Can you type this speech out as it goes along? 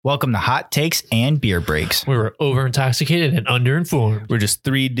Welcome to Hot Takes and Beer Breaks. We were over-intoxicated and under-informed. We're just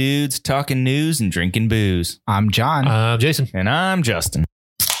three dudes talking news and drinking booze. I'm John. Jason. And I'm Justin.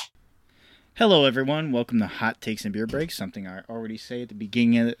 Hello, everyone. Welcome to Hot Takes and Beer Breaks, something I already say at the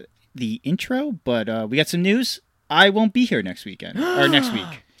beginning of the intro, but we got some news. I won't be here next weekend, or next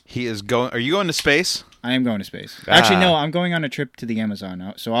week. He is going. Are you going to space? I am going to space. Actually, no, I'm going on a trip to the Amazon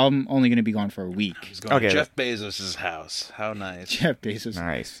now, so I'm only going to be gone for a week. He's going to Jeff Bezos' house. How nice. Jeff Bezos.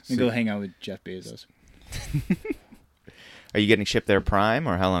 Nice. I'm going to go hang out with Jeff Bezos. Are you getting shipped there Prime,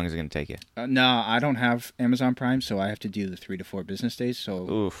 or how long is it going to take you? No, I don't have Amazon Prime, so I have to do the 3 to 4 business days.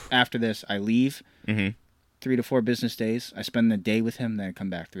 So after this, I leave. 3 to 4 business days. I spend the day with him, then I come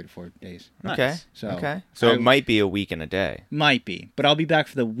back 3 to 4 days. Nice. So it might be a week and a day. Might be, but I'll be back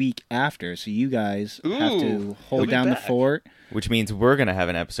for the week after. So you guys have to hold down the fort. Which means we're going to have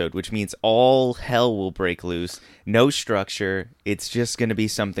an episode, which means all hell will break loose. No structure. It's just going to be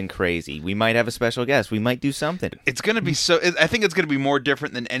something crazy. We might have a special guest. We might do something. It's going to be I think it's going to be more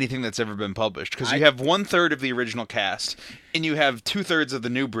different than anything that's ever been published. Because you have 1/3 of the original cast, and you have 2/3 of the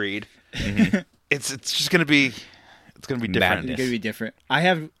new breed. It's just going to be... It's going to be different. It's going to be different. I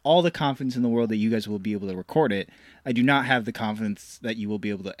have all the confidence in the world that you guys will be able to record it. I do not have the confidence that you will be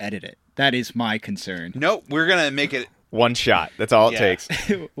able to edit it. That is my concern. Nope, we're going to make it... One shot. That's all it takes.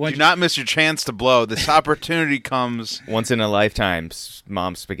 Do not miss your chance to blow. This opportunity comes... Once in a lifetime,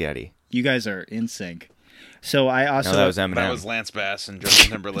 mom spaghetti. You guys are in sync. So I also... No, that was Eminem. That was Lance Bass and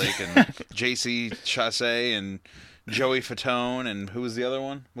Justin Timberlake and J.C. Chasez and... Joey Fatone, and who was the other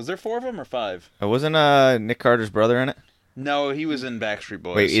one? Was there 4 of them or 5? Wasn't Nick Carter's brother in it? No, he was in Backstreet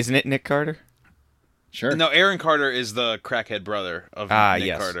Boys. Wait, isn't it Nick Carter? Sure. No, Aaron Carter is the crackhead brother of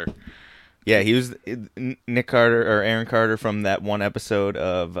Nick Carter. Yeah, he was Nick Carter or Aaron Carter from that one episode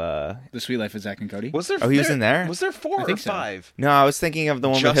of The Sweet Life of Zach and Cody. Was there? Oh, he was in there. Was there 4 or 5? No, I was thinking of the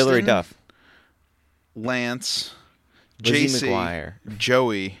one with Hillary Duff, Lance, Lizzie JC, McGuire,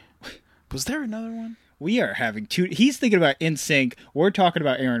 Joey. Was there another one? We are having 2. He's thinking about NSYNC. We're talking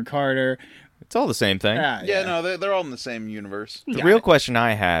about Aaron Carter. It's all the same thing. Yeah, no, they're all in the same universe. The real question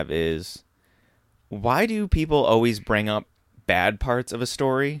I have is, why do people always bring up bad parts of a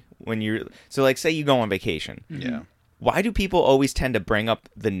story when you're... So, like, say you go on vacation. Yeah. Why do people always tend to bring up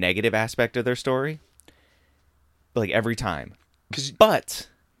the negative aspect of their story? Like, every time. But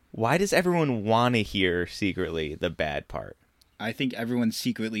why does everyone want to hear secretly the bad part? I think everyone's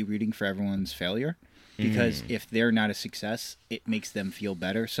secretly rooting for everyone's failure. Because if they're not a success, it makes them feel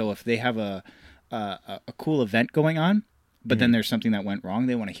better. So if they have a cool event going on, but then there's something that went wrong,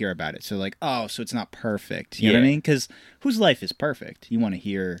 they want to hear about it. So like, oh, so it's not perfect. You know what I mean? Because whose life is perfect? You want to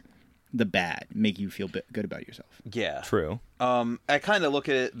hear the bad, make you feel good about yourself. Yeah. True. I kind of look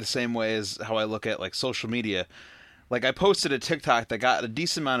at it the same way as how I look at like social media. Like I posted a TikTok that got a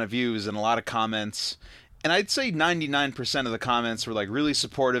decent amount of views and a lot of comments. And I'd say 99% of the comments were like really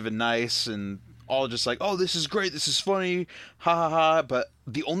supportive and nice and all just like, oh, this is great, this is funny, ha ha ha. But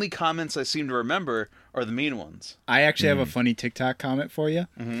the only comments I seem to remember are the mean ones. I actually have a funny TikTok comment for you.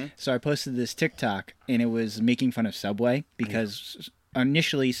 So I posted this TikTok, and it was making fun of Subway, because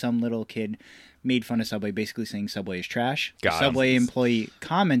initially some little kid made fun of Subway, basically saying Subway is trash. The Subway employee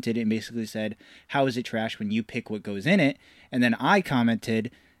commented and basically said, how is it trash when you pick what goes in it? And then I commented,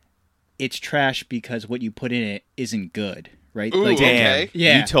 it's trash because what you put in it isn't good. Right? Ooh, okay.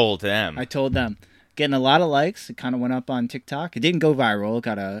 Yeah. You told them. I told them. Getting a lot of likes. It kind of went up on TikTok. It didn't go viral. It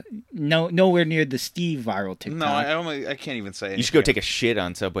got nowhere near the Steve viral TikTok. No, I can't even say anything. You should go take a shit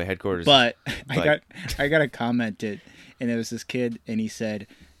on Subway headquarters. But I got a commented, and there was this kid, and he said,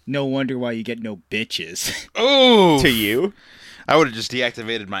 "No wonder why you get no bitches." Oh, to you? I would have just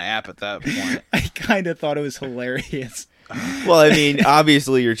deactivated my app at that point. I kind of thought it was hilarious. Well, I mean,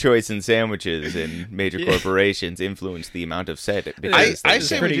 obviously your choice in sandwiches and major corporations influence the amount of said. I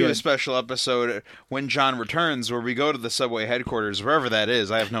say we do a special episode when John returns where we go to the Subway headquarters, wherever that is.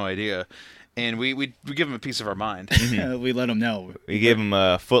 I have no idea. And we give him a piece of our mind. We let him know. We give him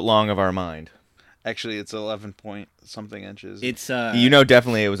a foot long of our mind. Actually, it's 11 point something inches. It's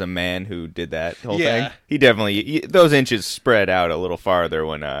definitely it was a man who did that whole thing. He definitely... those inches spread out a little farther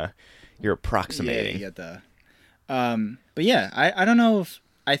when you're approximating. Yeah, you get the... But yeah, I don't know if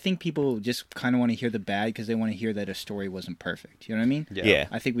I think people just kind of want to hear the bad because they want to hear that a story wasn't perfect. You know what I mean? Yeah.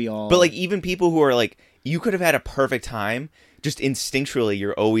 I think we all. But like even people who are like, you could have had a perfect time. Just instinctually,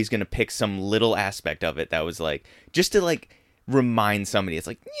 you're always gonna pick some little aspect of it that was like just to like remind somebody. It's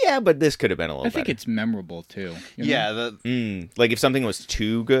like, yeah, but this could have been a little. I think better. it's memorable too. Yeah. Like if something was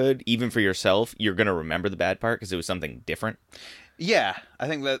too good, even for yourself, you're gonna remember the bad part because it was something different. Yeah, I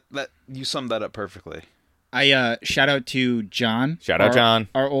think that you summed that up perfectly. I shout out to John. Shout out, John.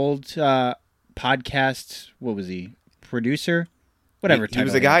 Our old podcast. What was he? Producer. Whatever. He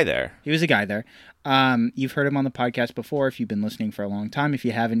was title a he guy had. there. He was a guy there. You've heard him on the podcast before if you've been listening for a long time. If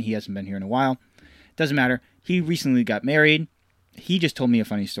you haven't, he hasn't been here in a while. Doesn't matter. He recently got married. He just told me a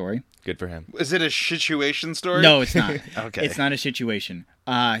funny story. Good for him. Is it a situation story? No, it's not. Okay. It's not a situation.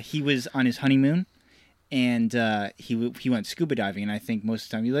 He was on his honeymoon, and he went scuba diving. And I think most of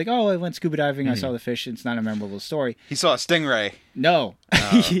the time you're like, oh, I went scuba diving. I saw the fish. It's not a memorable story. He saw a stingray. No,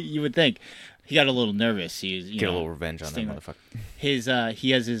 you would think. He got a little nervous. He was, Get a little revenge on that sting- motherfucker. He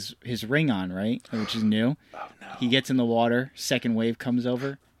has his ring on, right, which is new. Oh no! He gets in the water. Second wave comes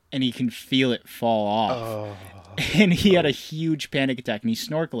over, and he can feel it fall off. Oh. And he had a huge panic attack, and he's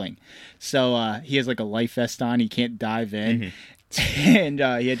snorkeling. So he has like a life vest on. He can't dive in. And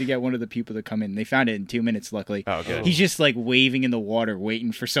he had to get one of the people to come in. They found it in 2 minutes, luckily. Oh, good. He's just like waving in the water,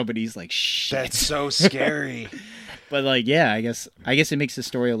 waiting for somebody. He's like, shit. That's so scary. But like, yeah, I guess it makes the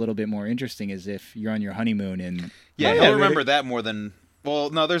story a little bit more interesting, as if you're on your honeymoon and Yeah, yeah, he'll remember that more than...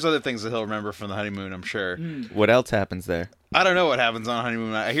 Well, no, there's other things that he'll remember from the honeymoon, I'm sure. What else happens there? I don't know what happens on a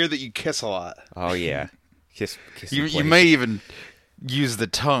honeymoon. I hear that you kiss a lot. Oh, yeah. Kiss You may even use the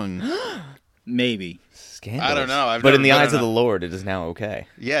tongue. maybe. Scandalous. I don't know. I've but in never the been eyes on of the a- Lord, it is now okay.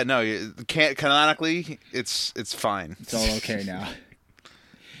 Yeah, no, you can't canonically. It's fine. It's all okay now.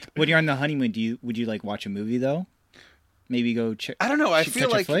 When you're on the honeymoon, would you like watch a movie though? Maybe go check. I don't know. I Catch feel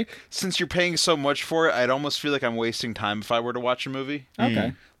a like flick? since you're paying so much for it, I'd almost feel like I'm wasting time if I were to watch a movie.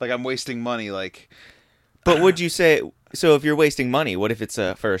 Okay. Like I'm wasting money. Like But would you say... So if you're wasting money, what if it's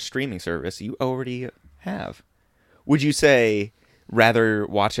for a streaming service you already have? Would you say rather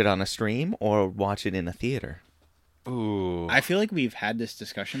watch it on a stream or watch it in a theater? ooh, I feel like we've had this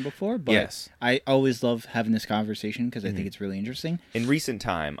discussion before, but Yes. I always love having this conversation because I think it's really interesting. In recent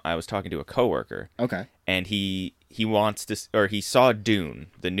time, I was talking to a coworker, Okay. and he wants to... Or he saw Dune,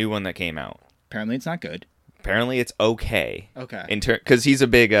 the new one that came out. Apparently, it's not good. Apparently it's okay. Okay. Because he's a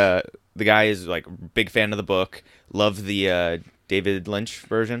big... the guy is like big fan of the book. Loved the David Lynch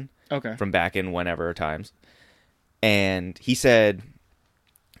version. Okay. From back in whenever times. And he said,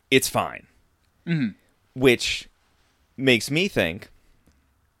 it's fine. Mm-hmm. Which makes me think,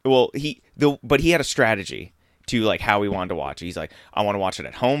 well, but he had a strategy to like how he wanted to watch it. He's like, I want to watch it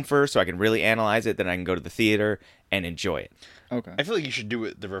at home first so I can really analyze it. Then I can go to the theater and enjoy it. Okay. I feel like you should do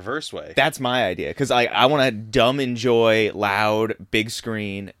it the reverse way. That's my idea. Because I want to dumb enjoy loud, big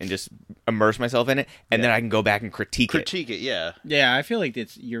screen and just immerse myself in it. And then I can go back and critique it. Critique it, yeah. Yeah, I feel like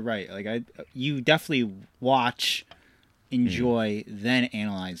you're right. Like you definitely watch, enjoy, then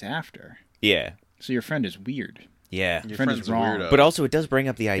analyze after. Yeah. So your friend is weird. Yeah. Your friend is friend's a wrong. weirdo. But also it does bring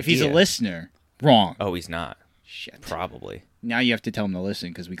up the idea. If he's a listener, wrong. Oh, he's not. Shit. Probably. Now you have to tell him to listen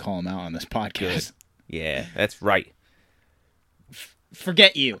because we call him out on this podcast. Yeah, that's right.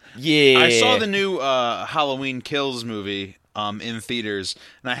 Forget you. Yeah. I saw the new Halloween Kills movie in theaters,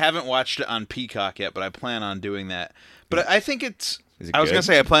 and I haven't watched it on Peacock yet, but I plan on doing that. But I think it's... Is it I was good? going to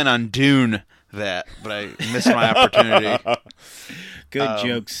say I plan on Dune that, but I missed my opportunity. Good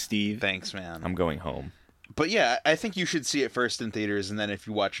jokes, Steve. Thanks, man. I'm going home. But yeah, I think you should see it first in theaters, and then if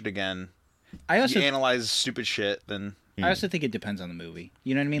you watch it again, I also you analyze stupid shit, then... I also think it depends on the movie.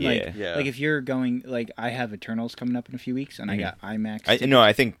 You know what I mean? Yeah. Like, Yeah. like if you're going, like I have Eternals coming up in a few weeks, and I got IMAX.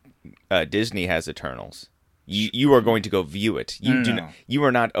 I think Disney has Eternals. You are going to go view it. You No, do no. not, you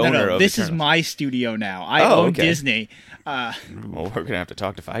are not owner of This is Eternals. my studio now. I Oh, own okay. Disney. Well, we're gonna have to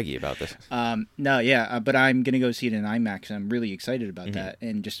talk to Feige about this. No, yeah, but I'm gonna go see it in IMAX, and I'm really excited about that,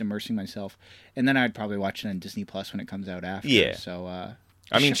 and just immersing myself. And then I'd probably watch it on Disney Plus when it comes out after. Yeah. So,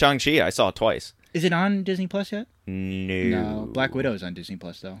 I mean, Shang-Chi, I saw it twice. is it on Disney Plus yet? No. No, Black Widow's on Disney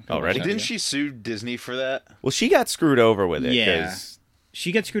Plus though. Already? So, Didn't yeah. she sue Disney for that? Well, she got screwed over with it. Yeah. 'cause-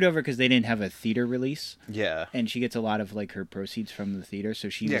 She gets screwed over because they didn't have a theater release, Yeah. and she gets a lot of like her proceeds from the theater. So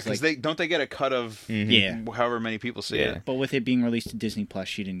she Yeah, was because like, they get a cut of yeah. however many people see Yeah. it. But with it being released to Disney Plus,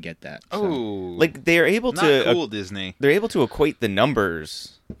 she didn't get that. So. Oh, Like they're able not to cool, Disney. they're able to equate the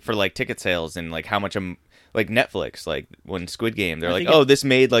numbers for like ticket sales and like how much like Netflix, like when Squid Game, they're I like, think oh, this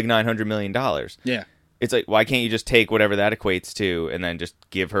made like $900 million. Yeah. It's like, why can't you just take whatever that equates to and then just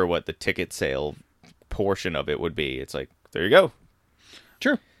give her what the ticket sale portion of it would be? It's like, there you go.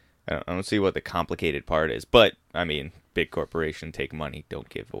 True. I don't see what the complicated part is, but I mean, big corporation, take money, don't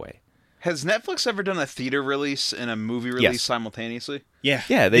give away. Has Netflix ever done a theater release and a movie release Yes. simultaneously? Yeah.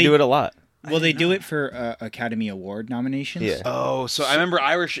 Yeah, they do it a lot. Well, they do it for Academy Award nominations. Yeah. Oh, so I remember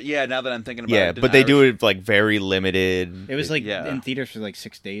Irish. Yeah, now that I'm thinking about Yeah, it. but they do it like very limited. It was like Yeah. in theaters for like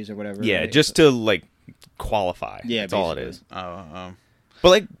 6 days or whatever. Yeah, right? just to like qualify. Yeah, That's all it basically. is. Oh, But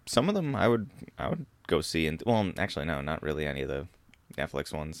like some of them, I would go see in. Well, actually, no, not really any of the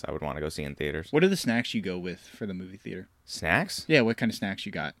Netflix ones I would want to go see in theaters. What are the snacks you go with for the movie theater? Snacks? Yeah, what kind of snacks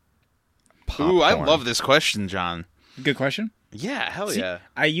you got? Ooh, I Popcorn. love this question, John. Good question. Yeah, hell See, yeah.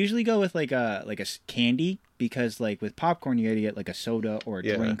 I usually go with like a candy because like with popcorn you gotta get like a soda or a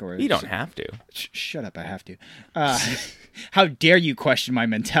Yeah. drink or. You don't have to. Shut up! I have to. How dare you question my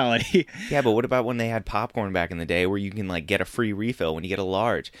mentality? Yeah, but what about when they had popcorn back in the day where you can like get a free refill when you get a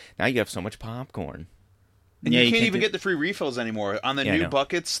large? Now you have so much popcorn. And Yeah, you you can't can't even do- get the free refills anymore. On the Yeah, I new know.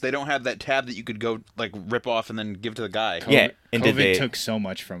 buckets, they don't have that tab that you could go like rip off and then give to the guy. Yeah, and COVID did they took so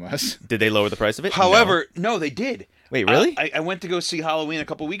much from us. did they lower the price of it? However, no, they did. Wait, really? I went to go see Halloween a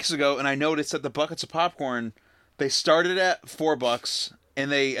couple weeks ago, and I noticed that the buckets of popcorn, they started at $4,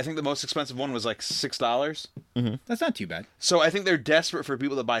 and I think the most expensive one was like $6. That's not too bad. So I think they're desperate for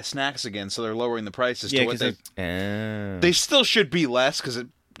people to buy snacks again, so they're lowering the prices Yeah, to what 'cause they. Oh. They still should be less because it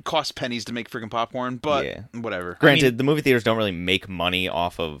costs pennies to make freaking popcorn, but Yeah. whatever. Granted, the movie theaters don't really make money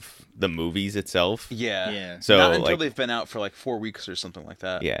off of the movies itself. Yeah. Yeah. So Not until like, they've been out for like 4 weeks or something like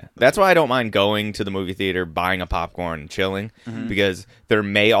that. yeah, that's why I don't mind going to the movie theater, buying a popcorn, and chilling, Mm-hmm. because there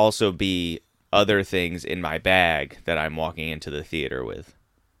may also be other things in my bag that I'm walking into the theater with.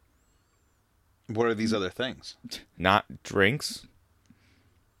 What are these other things? Not drinks.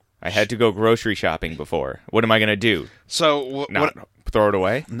 I had to go grocery shopping before. What am I gonna do? So Not throw it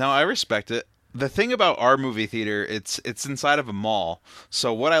away? No, I respect it. The thing about our movie theater, it's inside of a mall.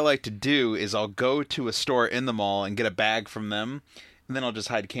 So what I like to do is I'll go to a store in the mall and get a bag from them, and then I'll just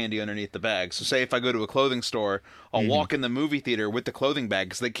hide candy underneath the bag. So say if I go to a clothing store, I'll walk in the movie theater with the clothing bag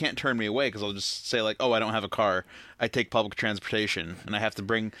because they can't turn me away because I'll just say like, oh, I don't have a car. I take public transportation, and I have to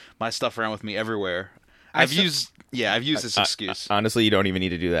bring my stuff around with me everywhere. I've used this excuse. Honestly, you don't even need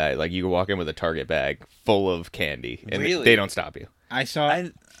to do that. Like, you can walk in with a Target bag full of candy, and Really? they don't stop you. I saw.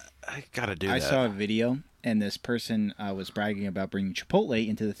 I gotta do that. I saw a video, and this person was bragging about bringing Chipotle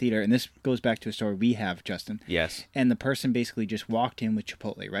into the theater, and this goes back to a story we have, Justin. Yes. And the person basically just walked in with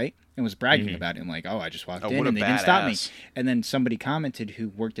Chipotle, right? And was bragging about it, and like, oh, I just walked Oh, in, what a and they didn't stop me. badass. And then somebody commented who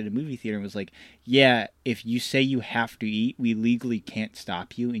worked at a movie theater and was like, yeah, if you say you have to eat, we legally can't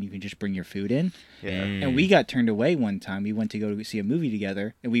stop you, and you can just bring your food in. Yeah. And we got turned away one time. We went to go to see a movie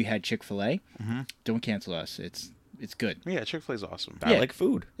together, and we had Chick-fil-A. Don't cancel us. It's good. Yeah, Chick-fil-A's awesome. I Yeah. like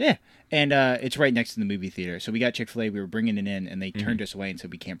food. Yeah, and it's right next to the movie theater. So we got Chick-fil-A. We were bringing it in, and they turned us away and said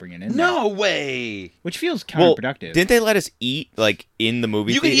we can't bring it in. No way. which feels Well, counterproductive. didn't they let us eat, like, in the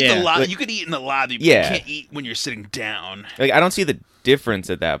movie You can theater? eat Yeah. the lobby. Like- You could eat in the lobby, but Yeah. you can't eat when you're sitting down. Like, I don't see the difference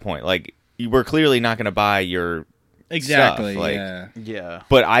at that point. Like, we're clearly not going to buy your exactly. stuff, like- Yeah. Yeah.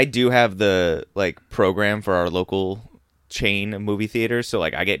 But I do have the like program for our local chain of movie theaters, so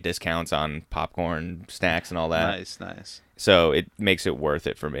like I get discounts on popcorn, snacks, and all that. Nice. So it makes it worth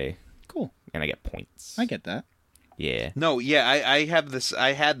it for me, Cool. and I get points. I get that. Yeah. No, yeah, I have this.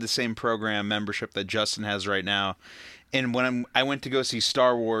 I had the same program membership that Justin has right now, and when I went to go see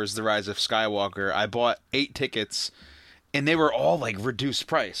Star Wars: The Rise of Skywalker, I bought 8 tickets, and they were all like reduced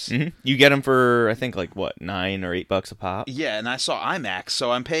price. You get them for I think like what $9 or $8 a pop. Yeah, and I saw IMAX,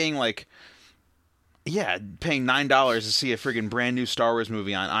 so I'm paying like, paying $9 to see a friggin' brand new Star Wars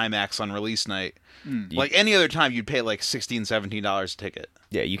movie on IMAX on release night. Like any other time, you'd pay like $16, $17 a ticket.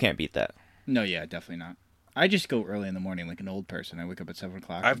 Yeah, you can't beat that. No, yeah, definitely not. I just go early in the morning like an old person. I wake up at 7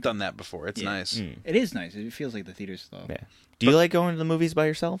 o'clock. I've done that before. It's Yeah. nice. It is nice. It feels like the theater's slow. Yeah. Do you like going to the movies by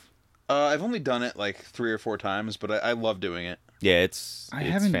yourself? I've only done it like 3 or 4 times, but I love doing it. Yeah, it's I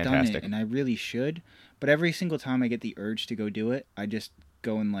it's haven't fantastic. done it, and I really should. But every single time I get the urge to go do it, I just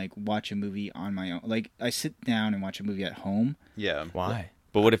go and like watch a movie on my own. Like I sit down and watch a movie at home. Yeah. Why?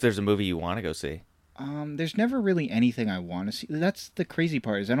 But what if there's a movie you want to go see? There's never really anything I want to see. That's the crazy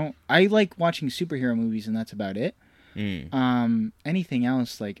part. Is I like watching superhero movies, and that's about it. Anything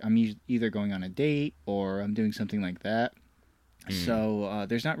else, like I'm either going on a date or I'm doing something like that. So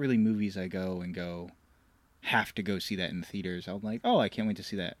there's not really movies I go have to go see that in theaters. I'm like, oh, I can't wait to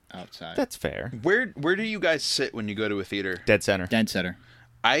see that outside. That's fair. Where do you guys sit when you go to a theater? Dead center. Dead center.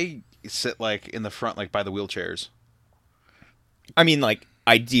 I sit like in the front, like by the wheelchairs. I mean, like,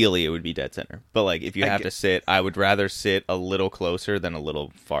 ideally it would be dead center. But, like, if you I have get- to sit, I would rather sit a little closer than a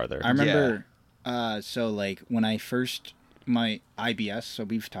little farther. I remember, so like when I first, my IBS, so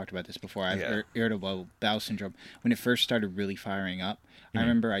we've talked about this before, I have Yeah. irritable bowel syndrome. When it first started really firing up, I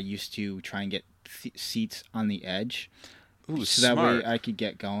remember I used to try and get seats on the edge. Ooh, So that smart. way I could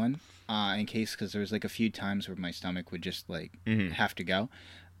get going in case, because there was like a few times where my stomach would just like have to go.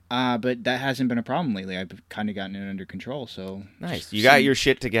 But that hasn't been a problem lately. I've kind of gotten it under control. So Nice. You got your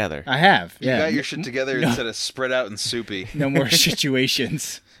shit together. I have. You Yeah. got your shit together instead of spread out and soupy. No more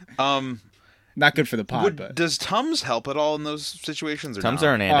situations. Not good for the pod, but Does Tums help at all in those situations? Or Tums no?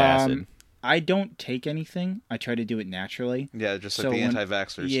 are an antacid. I don't take anything. I try to do it naturally. Yeah, just like So the when-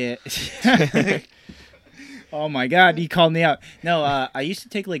 anti-vaxxers. Yeah. Oh my God, he called me out. No, I used to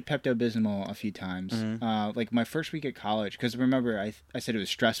take like Pepto-Bismol a few times. Like my first week at college, because remember I said it was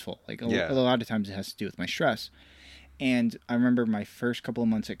stressful. Like a lot of times it has to do with my stress. And I remember my first couple of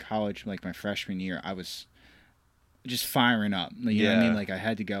months at college, like my freshman year, I was just firing up. You know what I mean? Like I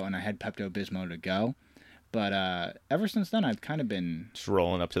had to go, and I had Pepto-Bismol to go. But ever since then, I've kind of been. Just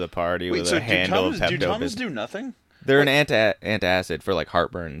rolling up to the party Wait, with so a handle of do Tums Pepto-Bismol. do nothing? They're an antacid for like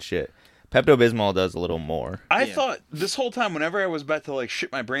heartburn and shit. Pepto-Bismol does a little more. I thought this whole time, whenever I was about to like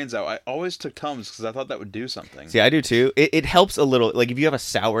shit my brains out, I always took Tums because I thought that would do something. See, I do too. It helps a little. Like if you have a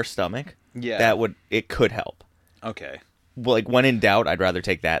sour stomach, Yeah. it could help. Okay. Well, like when in doubt, I'd rather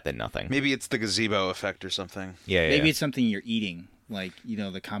take that than nothing. Maybe it's the gazebo effect or something. Yeah, Maybe it's something you're eating, like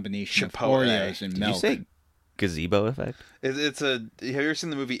the combination of Chipotle. Oreos and Did milk. you say gazebo effect? It's a. Have you ever seen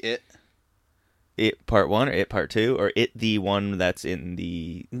the movie It? It Part 1 or It Part 2 or It the one that's in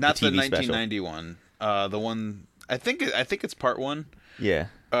the Not the TV 1990 one. The one I think it's Part 1. special?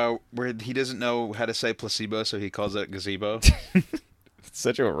 Yeah. Where he doesn't know how to say placebo, so he calls it gazebo. It's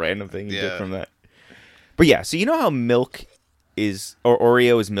such a random thing you Yeah. took from that. But yeah, so you know how milk is, or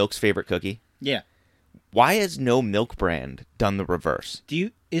Oreo is milk's favorite cookie? Yeah. Why has no milk brand done the reverse?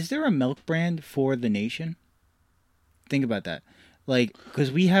 Is there a milk brand for the nation? Think about that. Like,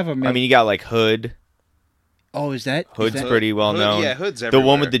 because we have a milk. I mean, you got like Hood. oh, is that Hood's is that, pretty well known. Yeah, Hood's The everywhere.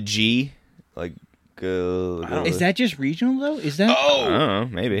 one with the G, like, is that just regional though? Is that? I Oh,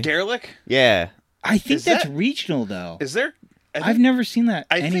 don't know, maybe. Garlic? Yeah. I think is that's that- regional though. Is there? I've never seen that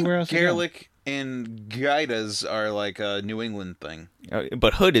I think anywhere else. garlic and Gaitas are like a New England thing.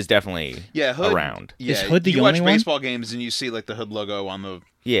 But Hood is definitely Yeah, Hood, around. Yeah, Is Hood the you only watch one? baseball games and you see like the Hood logo on the.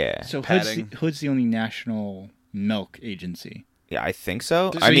 Yeah. So padding. Hood's the only national milk agency. Yeah, I think so.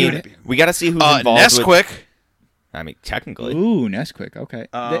 There's I a mean, unit- we got to see who's involved with... Nesquik. I mean, technically. Ooh, Nesquik. Okay,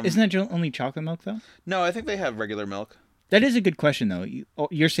 Um, isn't that only chocolate milk though? No, I think they have regular milk. That is a good question though.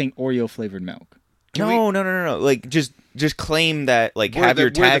 You're saying Oreo flavored milk. No. Like, just claim that, like, We're have the,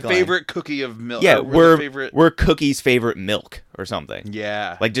 your we're tagline. the favorite cookie of milk. Yeah, we're the favorite. we're Cookie's favorite milk or something.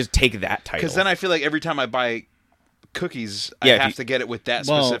 Yeah, Like, just take that title. because then I feel like every time I buy cookies, Yeah, I if have you- to get it with that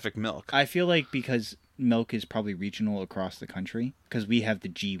Well, specific milk. I feel like because milk is probably regional across the country because we have the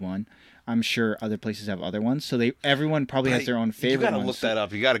G one. I'm sure other places have other ones, so everyone probably has their own favorite. You gotta ones. look that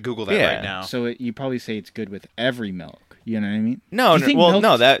up. You gotta Google that Yeah. right now. So you probably say it's good with every milk. You know what I mean? No, Do you think well, milk-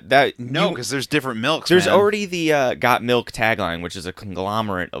 no, that no, you- because there's different milks. there's man. already the Got Milk tagline, which is a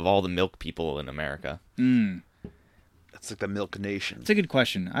conglomerate of all the milk people in America. It's like the Milk Nation. It's a good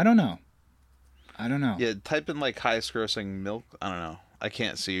question. I don't know. Yeah, type in like highest grossing milk. I don't know. I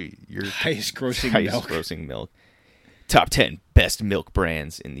can't see your. Highest grossing Highest milk. grossing milk. Top 10 best milk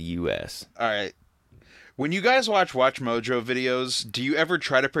brands in the U.S. All right. When you guys watch Mojo videos, do you ever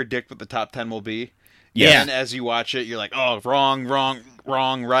try to predict what the top 10 will be? Yeah. And as you watch it, you're like, oh, wrong,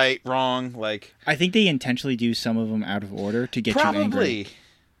 right, wrong. Like, I think they intentionally do some of them out of order to get you angry, probably.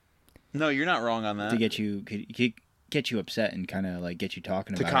 No, you're not wrong on that. to get you upset and kind of like get you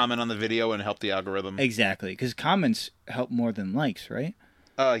talking To about comment on the video and help the algorithm. it. Exactly, because comments help more than likes, right?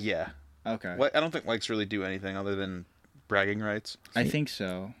 Yeah. Okay. I don't think likes really do anything other than bragging rights. I think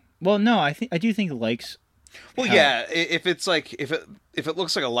so. Well, no, I do think likes. Well, help. yeah. If it's like if it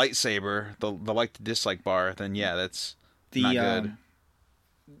looks like a lightsaber, the like to dislike bar, then yeah, that's not good.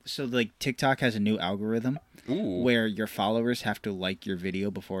 So like TikTok has a new algorithm Ooh. where your followers have to like your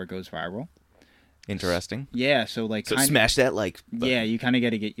video before it goes viral. Interesting. Yeah, so like So smash that like button. yeah, you kind of got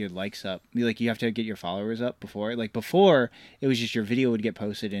to get your likes up. Like you have to get your followers up before. Like before, it was just your video would get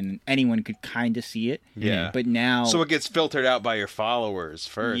posted and anyone could kind of see it. Yeah. But now, So it gets filtered out by your followers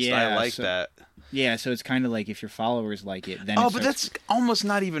first. I Yeah, like so- that. yeah, so it's kind of like if your followers like it, then Oh, it but starts- that's almost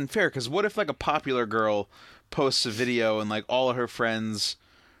not even fair. Because what if like a popular girl posts a video and like all of her friends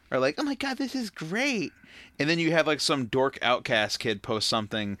are like, "Oh my god, this is great," and then you have like some dork outcast kid post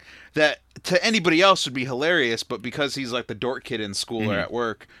something that to anybody else would be hilarious, but because he's like the dork kid in school or at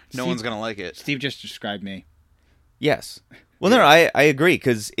work, no Steve- one's gonna like it. Steve just described me. Yes. Well, no, I agree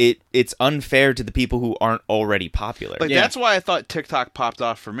because it's unfair to the people who aren't already popular. Like Yeah. that's why I thought TikTok popped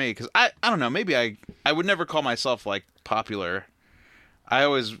off for me because I don't know, maybe I would never call myself like popular. I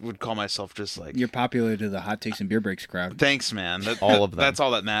always would call myself just like You're popular to the hot takes and beer breaks crowd. thanks, man. All of them. That's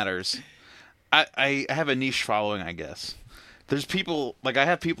all that matters. I have a niche following, I guess. There's people like I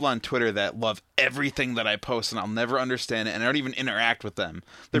have people on Twitter that love everything that I post, and I'll never understand it, and I don't even interact with them.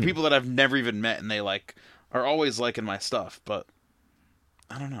 They're people that I've never even met, and they like are always liking my stuff. But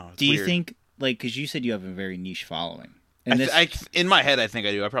I don't know. It's Do you weird. think like, because you said you have a very niche following. I, And th- this, I, in my head, I think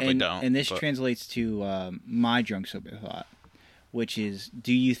I do. I probably and, don't. and this but- translates to my drunk sober thought, which is,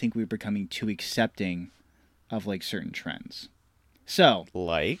 do you think we're becoming too accepting of like certain trends? So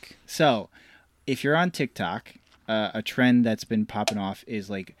if you're on TikTok, a trend that's been popping off is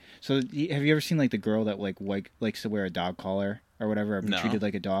like, so have you ever seen like the girl that like likes to wear a dog collar or whatever, or be No. treated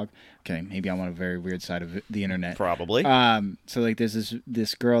like a dog? Okay, maybe I'm on a very weird side of the internet. Probably. So like there's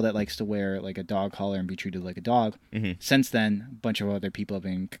this girl that likes to wear like a dog collar and be treated like a dog. Mm-hmm. Since then, a bunch of other people have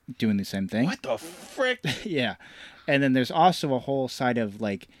been doing the same thing. What the frick? Yeah. And then there's also a whole side of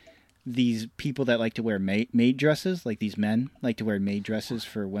like these people that like to wear maid dresses, like these men like to wear maid dresses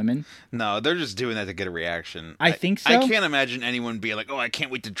for women. No, they're just doing that to get a reaction. I think so. I can't imagine anyone being like, "Oh, I can't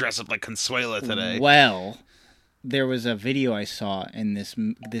wait to dress up like Consuela today." Well, there was a video I saw, and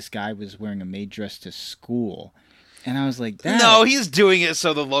this guy was wearing a maid dress to school, and I was like, that, No, he's doing it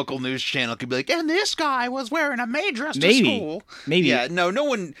so the local news channel could be like, "And this guy was wearing a maid dress to school." Maybe. Yeah, no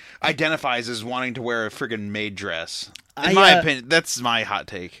one identifies as wanting to wear a friggin' maid dress. In I, my opinion, that's my hot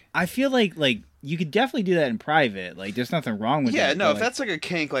take. I feel like you could definitely do that in private. Like, there's nothing wrong with Yeah, that. no, but, if like, that's like a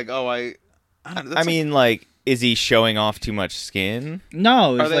kink, like, oh, I don't know. I mean, like, is he showing off too much skin?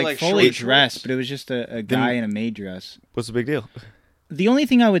 no, it Are was they, like like, fully short dressed, shorts? but it was just a guy in a maid dress. What's the big deal? The only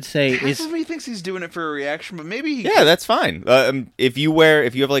thing I would say half is of me thinks he's doing it for a reaction, but maybe he Yeah, that's fine. If you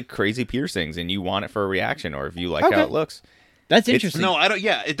have like crazy piercings and you want it for a reaction, or if you like Okay. how it looks, that's interesting. No, I don't.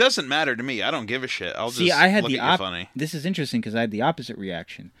 Yeah, it doesn't matter to me. I don't give a shit. I'll See, just I had look the at you funny. This is interesting because I had the opposite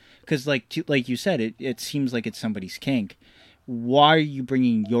reaction. Because like you said, it seems like it's somebody's kink. Why are you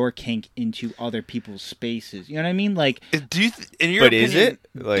bringing your kink into other people's spaces? You know what I mean? Like, Do you? In your But opinion, is it?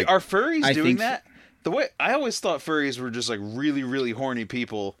 Like- are furries I doing think so. that? The way I always thought furries were just like really, really horny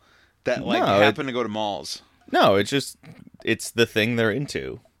people that like No, happen to go to malls. no, it's the thing they're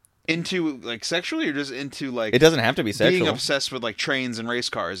into. Into like sexually, or just into like It doesn't have to be being sexual. obsessed with like trains and race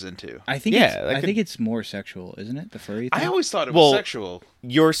cars. Into I think Yeah, it's, that I could- think it's more sexual, isn't it? The furry thing. I always thought it was Well, sexual.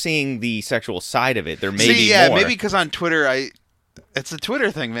 You're seeing the sexual side of it. There may be See, yeah, more. maybe because on Twitter, it's a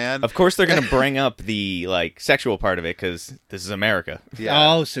Twitter thing, man. Of course, they're going to bring up the like sexual part of it because this is America.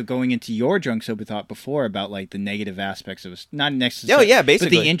 Yeah. Oh, so going into your drunk sober thought before about like the negative aspects of not necessarily. Oh, yeah, but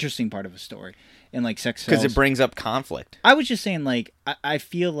basically. the interesting part of a story and like sex Because sells. it brings up conflict. I was just saying, like, I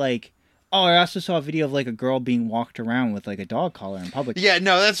feel like. Oh, I also saw a video of like a girl being walked around with like a dog collar in public. Yeah,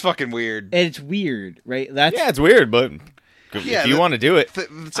 no, that's fucking weird. And it's weird, right? That's Yeah, it's weird, but Yeah, if you want to do it,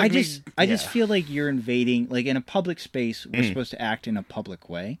 It's I like me- just yeah. feel like you're invading, like in a public space. We're supposed to act in a public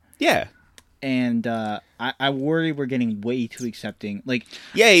way, yeah. and I worry we're getting way too accepting. Like,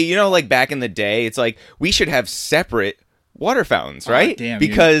 Yeah, you know, like back in the day, it's like we should have separate water fountains, right? damn,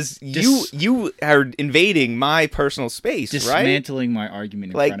 because you're you are invading my personal space, right? dismantling my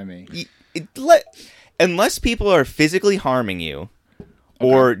argument in Like, front of me. unless people are physically harming you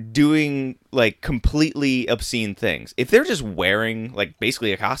or doing like completely obscene things, if they're just wearing like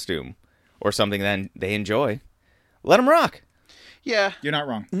basically a costume or something, then they enjoy. Let them rock. Yeah. You're not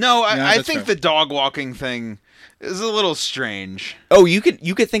wrong. No, I that's think fair. the dog walking thing is a little strange. Oh, you could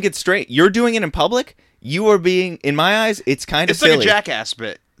think it's straight. You're doing it in public. You are being, in my eyes, it's kind of It's like silly. a jackass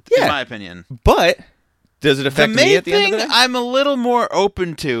bit, Yeah. in my opinion. But does it The affect me main at the end thing of the day? I'm a little more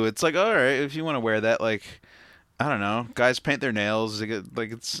open to. It's like, all right, if you want to wear that, like, I don't know, guys paint their nails. They get,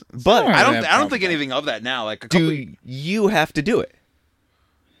 like it's. But I I don't don't. have a I don't problem think with anything of that now. Like a couple. do you have to do it?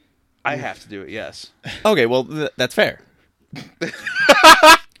 I have to do it. Yes. Okay, well, that's fair.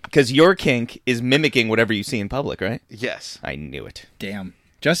 Because your kink is mimicking whatever you see in public, right? Yes. I knew it. Damn.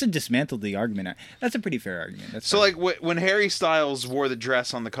 Justin dismantled the argument. That's a pretty fair argument. That's So fair. like when Harry Styles wore the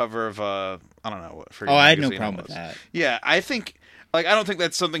dress on the cover of I don't know what. Oh, I had no magazine it problem with was. that. Yeah, I think like I don't think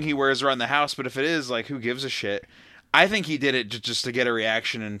that's something he wears around the house, but if it is, like, who gives a shit? I think he did it just to get a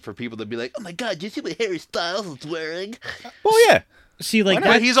reaction and for people to be like, "Oh my god, do you see what Harry Styles is wearing?" Well, yeah. See, like But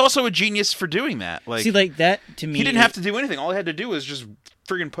that. he's also a genius for doing that. Like, See, like that to me. he didn't have to do anything. All he had to do was just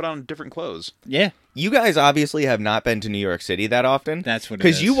friggin' put on different clothes. Yeah, You guys obviously have not been to New York City that often. That's what it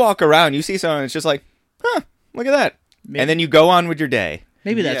Because you is. walk around, you see someone, it's just like, huh, look at that. Maybe- And then you go on with your day.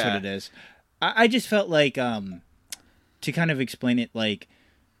 maybe that's Yeah. what it is. I just felt like to kind of explain it, like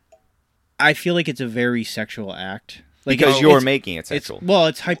I feel like it's a very sexual act. Like Because it's- you're it's- making it It's sexual. well,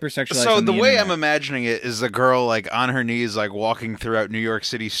 it's hypersexualized. So on the way I'm internet. imagining it is a girl like on her knees, like walking throughout New York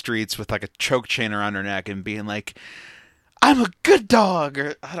City streets with like a choke chain around her neck and being like, "I'm a good dog,"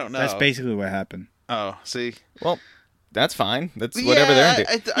 or I don't know. That's basically what happened. Oh, see, Well, that's fine. That's whatever they're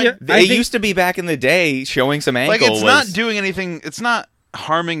into. Yeah. It I think- used to be back in the day showing some ankle like it's was... not doing anything. It's not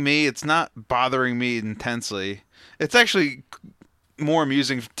harming me. It's not bothering me intensely. It's actually more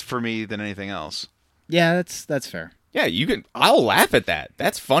amusing for me than anything else. Yeah, that's fair. Yeah, you can. I'll laugh at that.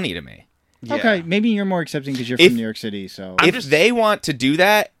 That's funny to me. Yeah. Okay, maybe you're more accepting because you're If- from New York City. So If they want to do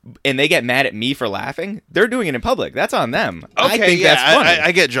that and they get mad at me for laughing, they're doing it in public. That's on them. I Okay, think yeah, that's funny.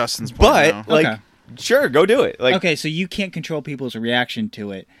 I get Justin's point but now. like, Okay. sure, go do it. Like, okay, so you can't control people's reaction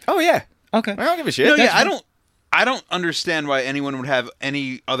to it. oh yeah, Okay, I don't give a shit. No, yeah, That's- I don't understand why anyone would have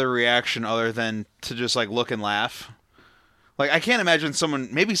any other reaction other than to just like look and laugh. Like I can't imagine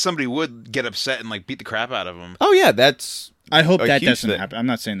maybe somebody would get upset and like beat the crap out of them. Oh yeah, that's. I hope a that huge doesn't thing. happen. I'm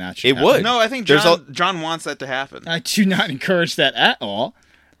not saying that should It happen. would. No, I think There's John wants that to happen. I do not encourage that at all.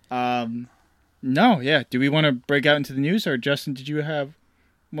 No, yeah. Do we want to break out into the news, or Justin? Did you have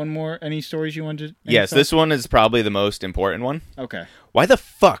one more? Any stories you wanted? Yes, this one is probably the most important one. Okay. Why the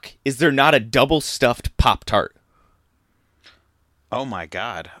fuck is there not a double stuffed Pop-Tart? Oh my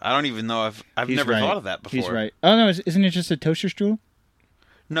god, I don't even know if I've He's never right. thought of that before. He's right. Oh no, isn't it just a toaster strudel?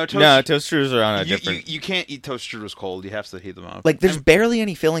 No, toast, No, toasters are on a you, different. you can't eat toast strudels cold. You have to heat them up. Like, there's barely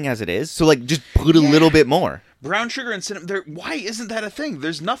any filling as it is, so like, just put a little bit more. Brown sugar and cinnamon. Why isn't that a thing?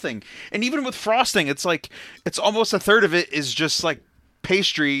 There's nothing. And even with frosting, it's like it's almost a third of it is just like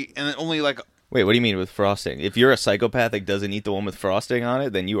pastry, and only like Wait, what do you mean with frosting? If you're a psychopath that doesn't eat the one with frosting on it,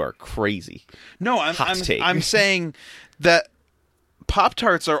 then you are crazy. no. Hot take. I'm saying that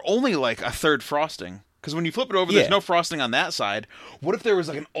Pop-Tarts are only like a third frosting. Because when you flip it over, there's Yeah. no frosting on that side. What if there was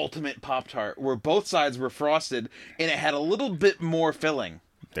like an ultimate Pop-Tart where both sides were frosted and it had a little bit more filling?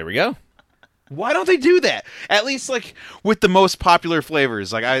 There we go. Why don't they do that? At least like with the most popular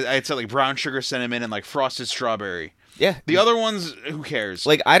flavors. Like I'd say like brown sugar cinnamon and like frosted strawberry. Yeah. The other ones, who cares?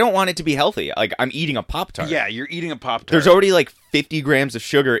 Like, I don't want it to be healthy. Like, I'm eating a Pop-Tart. yeah, you're eating a Pop-Tart. There's already like 50 grams of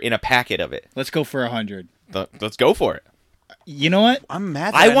sugar in a packet of it. Let's go for 100. Let's go for it. You know what? I'm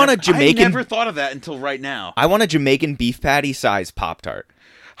mad. I That want a never- Jamaican- I never thought of that until right now. I want a Jamaican beef patty size Pop-Tart.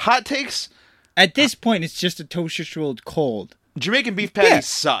 Hot takes. At this point, it's just a toaster strudel cold. Jamaican beef patties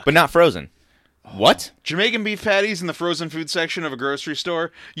suck. But not frozen. What? Jamaican beef patties in the frozen food section of a grocery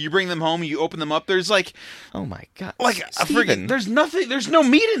store. You bring them home, you open them up. There's like Oh my god. a Steven. friggin' there's nothing. There's no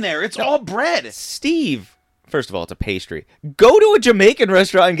meat in there. It's all bread. Steve. First of all, it's a pastry. Go to a Jamaican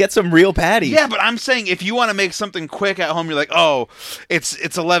restaurant and get some real patties. Yeah, but I'm saying if you want to make something quick at home, you're like, oh,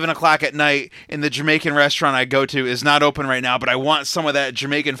 it's 11 o'clock at night, and the Jamaican restaurant I go to is not open right now, but I want some of that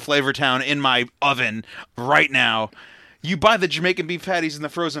Jamaican Flavor Town in my oven right now. You buy the Jamaican beef patties in the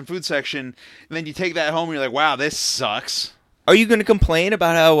frozen food section, and then you take that home, and you're like, wow, this sucks. Are you going to complain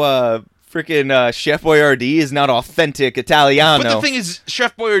about how freaking Chef Boyardee is not authentic Italiano? But the thing is,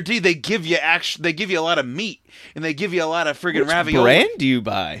 Chef Boyardee, they give you a lot of meat, and they give you a lot of friggin' Which ravioli. brand do you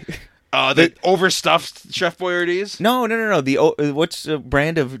buy? The overstuffed Chef Boyardees. No. What's the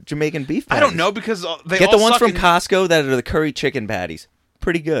brand of Jamaican beef patties? I don't know because they Get all the ones suck from in- Costco that are the curry chicken patties.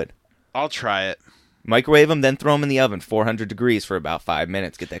 Pretty good. I'll try it. Microwave them, then throw them in the oven, 400 degrees for about 5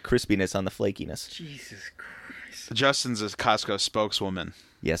 minutes. Get that crispiness on the flakiness. Jesus Christ. Justin's a Costco spokeswoman.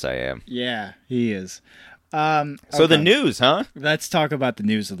 Yes, I am. Yeah, he is. So the Okay. news, huh? Let's talk about the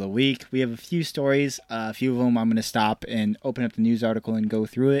news of the week. We have a few stories. A few of them I'm going to stop and open up the news article and go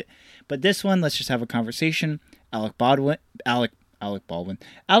through it. But this one, let's just have a conversation. Alec Baldwin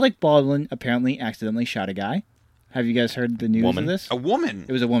apparently accidentally shot a guy. Have you guys heard the news Woman. of this? A woman.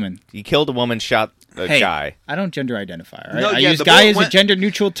 It was a woman. He killed a woman, shot a Hey, guy. I don't gender identify. All right? No, I yeah, use the guy bullet as a went- gender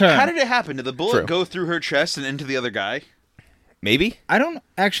neutral term. How did it happen? Did the bullet True. go through her chest and into the other guy? Maybe? I don't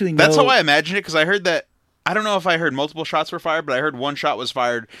actually know. That's how I imagined it because I heard that. I don't know if I heard multiple shots were fired, but I heard one shot was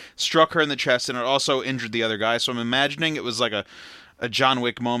fired, struck her in the chest, and it also injured the other guy. So I'm imagining it was like a John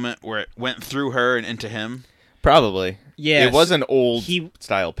Wick moment where it went through her and into him. Probably. Yes. It was an old He-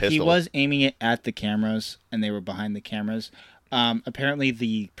 style pistol. He was aiming it at the cameras, and they were behind the cameras. Apparently,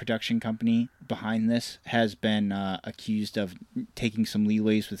 the production company behind this has been accused of taking some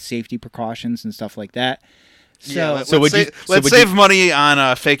leeways with safety precautions and stuff like that. So, let's would you- so let's would save money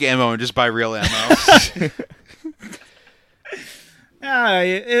on fake ammo and just buy real ammo.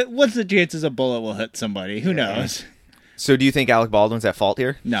 what's the chances a bullet will hit somebody? Who knows? So do you think Alec Baldwin's at fault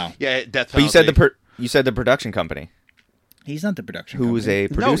here? No, Yeah, death penalty. But you said the production company, he's not the production who company. was a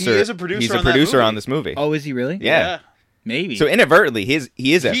No, producer. he is a producer He's a on that producer movie. on this movie. Oh, is he really? yeah. Maybe. So inadvertently,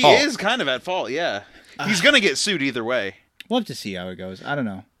 he is at He fault. is kind of at fault, yeah. He's going to get sued either way. We'll have to see how it goes. I don't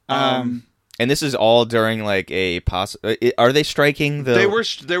know. And this is all during like a are they striking the?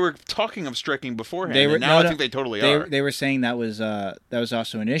 They were talking of striking beforehand. They were- and now no, I think they totally They, are. they were saying that was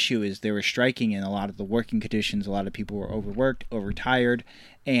also an issue. Is they were striking in a lot of the working conditions. A lot of people were overworked, overtired,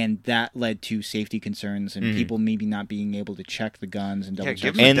 and that led to safety concerns and people maybe not being able to check the guns and double Yeah, check.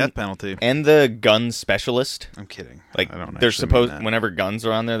 give them And- a death penalty. and the gun specialist. I'm kidding. Like I don't they're actually mean supposed that. whenever guns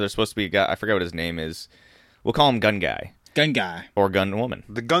are on there, there's supposed to be a guy. I forget what his name is. We'll call him Gun Guy Gun guy. or Gun Woman.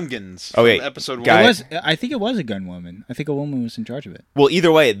 The Gungans. Oh, from wait. episode Guy- one. I think it was a gun woman. I think a woman was in charge of it. Well,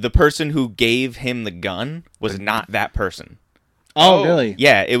 either way, the person who gave him the gun was not that person. Oh, Oh. really?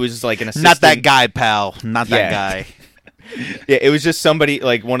 Yeah, it was like an assistant. Not that guy, pal. Not that Yeah. guy. Yeah, it was just somebody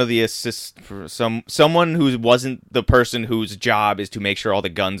like one of the someone who wasn't the person whose job is to make sure all the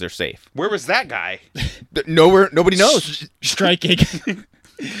guns are safe. Where was that guy? Nowhere, nobody knows. Striking.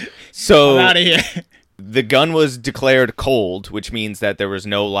 So Out of here. the gun was declared cold, which means that there was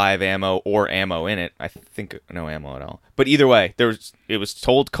no live ammo or ammo in it. I think no ammo at all. But either way, it was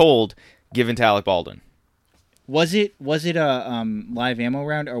told cold, given to Alec Baldwin. Was it a live ammo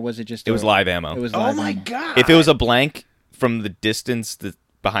round or was it just? It was live ammo. It was Oh live my ammo. god! If it was a blank from the distance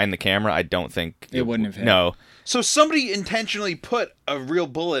behind the camera, I don't think It wouldn't have hit. No, So somebody intentionally put a real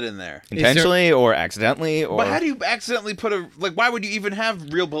bullet in there. intentionally or accidentally, or But how do you accidentally put a why would you even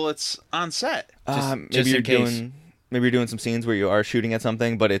have real bullets on set? maybe just you're in case. doing some scenes where you are shooting at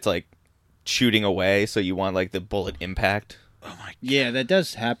something, but it's like shooting away, so you want like the bullet impact. Oh my! Yeah, that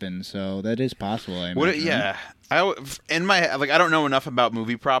does happen. So that is possible. I What? imagine. Yeah. In my I don't know enough about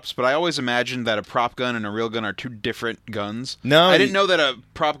movie props, but I always imagined that a prop gun and a real gun are two different guns. No, I didn't know that a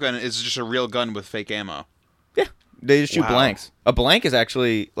prop gun is just a real gun with fake ammo. Yeah, they just shoot Wow. blanks. A blank is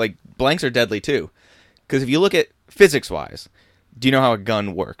actually like blanks are deadly too, because if you look at physics wise, do you know how a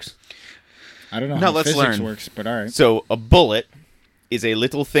gun works? I don't know No, how let's physics learn. works, but all right. So a bullet is a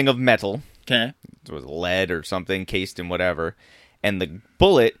little thing of metal. Okay. It was lead or something cased in whatever, and the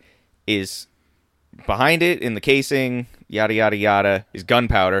bullet is behind it in the casing, yada yada yada, is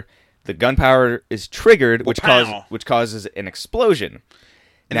gunpowder. The gunpowder is triggered, which Wow. causes an explosion.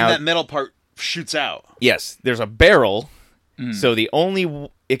 And Now, then that metal part shoots out. yes, there's a barrel, so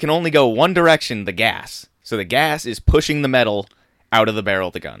it can only go one direction. The gas, so the gas is pushing the metal out of the barrel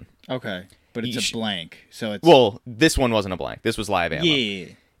of the gun. Okay. But it's Yeesh. a blank, so it's Well, this one wasn't a blank. This was live ammo. yeah.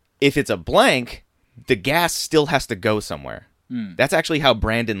 If it's a blank, the gas still has to go somewhere. That's actually how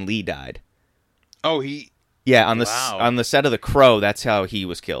Brandon Lee died. Oh, he. Yeah, on Wow. the set of The Crow, that's how he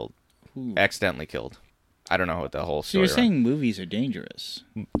was killed. Accidentally killed. I don't know what the whole So story. you're saying movies are dangerous?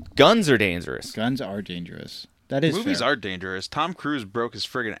 guns are dangerous. Guns are dangerous. That is Movies fair. are dangerous. Tom Cruise broke his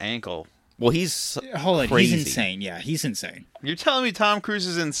friggin' ankle. Well, he's Hold on, crazy. he's insane. Yeah, he's insane. You're telling me Tom Cruise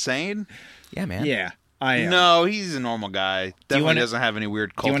is insane? Yeah, man. Yeah, I am. No, he's a normal guy. Definitely wanna- doesn't have any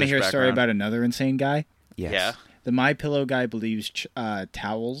weird cultish Do you want to hear a story background. about another insane guy? Yes. Yeah. The My Pillow guy believes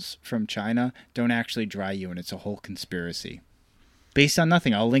towels from China don't actually dry you, and it's a whole conspiracy based on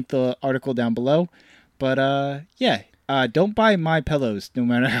nothing. I'll link the article down below. But yeah, don't buy My Pillows, no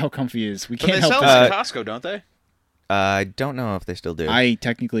matter how comfy it is. We But can't they help sell this. them at Costco, don't they? I don't know if they still do. I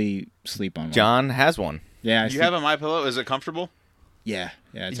technically sleep on one. John has one. Yeah, I You sleep- have a My Pillow. Is it comfortable? Yeah,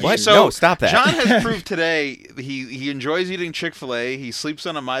 it's What? actually- No, stop that. John has proved today he enjoys eating Chick-fil-A. He sleeps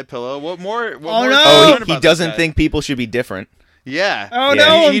on a My Pillow. What more? What more no! can you Oh, learn he about this doesn't guy? think people should be different. Yeah. Oh, Yeah.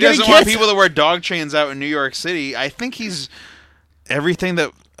 no, He I'm doesn't getting want kissed. people to wear dog chains out in New York City. I think he's everything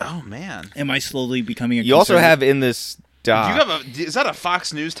that. Oh man. Am I slowly becoming a? You also conservative? have in this Do doc. you have is that a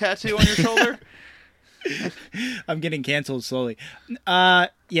Fox News tattoo on your shoulder? I'm getting canceled slowly.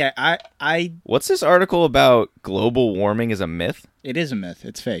 Yeah, I. What's this article about global warming is a myth? It is a myth.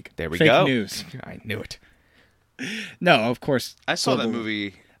 It's fake. There we fake go. News. I knew it. No, of course. I saw that global-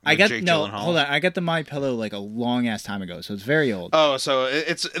 movie. I with got Jake no. Gyllenhaal. Hold on. I got the My Pillow like a long ass time ago, so it's very old. Oh, so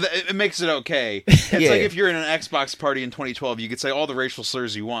it makes it okay. It's Yeah, like yeah. if you're in an Xbox party in 2012, you could say all the racial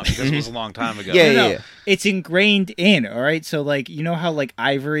slurs you want because it was a long time ago. Yeah, No, yeah. it's ingrained in. All right, so like you know how like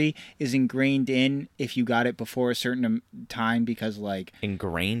ivory is ingrained in if you got it before a certain time because like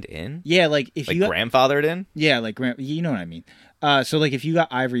Ingrained in? yeah, like if Like you got, grandfathered in? yeah, like you know what I mean. So like if you got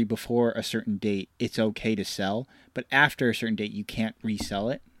ivory before a certain date, it's okay to sell, but after a certain date, you can't resell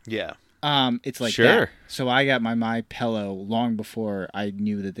it. Yeah. It's like Sure. that. So I got my Pillow long before I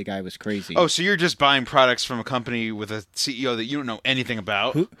knew that the guy was crazy. Oh, so you're just buying products from a company with a CEO that you don't know anything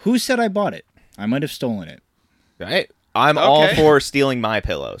about? Who said I bought it? I might have stolen it. Right. I'm all Okay. for stealing my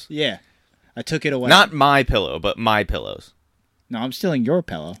pillows. Yeah, I took it away. Not my pillow, but my pillows. No, I'm stealing your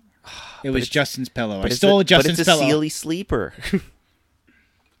pillow. It was Justin's pillow. I But stole it's Justin's but it's a pillow. Sealy sleeper.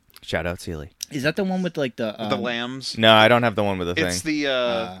 Shout out Sealy. Is that the one with like the lambs. No, I don't have the one with the thing. It's the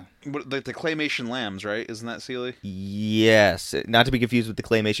the claymation lambs, right? Isn't that Sealy? Yes, not to be confused with the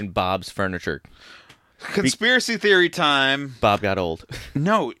claymation Bob's Furniture. Conspiracy theory time. Bob got old.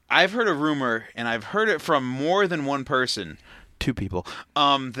 No, I've heard a rumor, and I've heard it from more than one person, 2 people,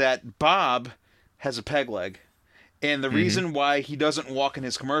 that Bob has a peg leg. And the reason why he doesn't walk in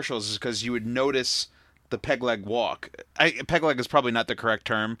his commercials is because you would notice the peg leg walk. Peg leg is probably not the correct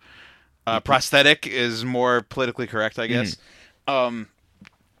term. Prosthetic is more politically correct, I guess.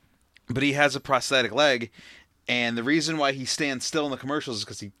 But he has a prosthetic leg, and the reason why he stands still in the commercials is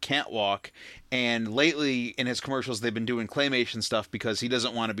because he can't walk. And lately, in his commercials, they've been doing claymation stuff because he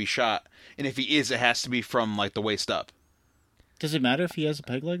doesn't want to be shot. And if he is, it has to be from like the waist up. Does it matter if he has a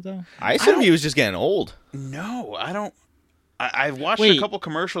peg leg though? I assumed he was just getting old. No, I don't. I've watched Wait. a couple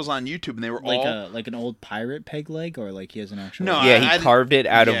commercials on YouTube, and they were Like all like an old pirate peg leg, or like he has an actual. No, Yeah, he I- carved it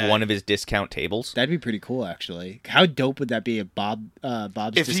out yeah. of one of his discount tables. That'd be pretty cool, actually. How dope would that be if Bob's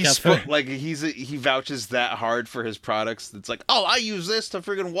if discount? he vouches that hard for his products. It's like, oh, I use this to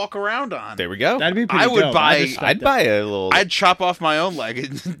friggin' walk around on. There we go. That'd be pretty I would dope. buy- respect I'd that. buy a little. I'd chop off my own leg.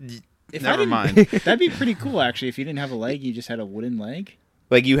 If I Never didn't- mind. That'd be pretty cool, actually. If you didn't have a leg, you just had a wooden leg.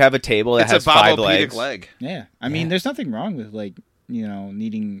 Like you have a table that It's has a 5 Bobopedic legs. leg. Yeah, I mean, there's nothing wrong with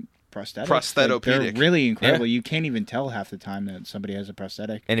needing prosthetics. Like, they're Prosthetopedic. really incredible. You can't even tell half the time that somebody has a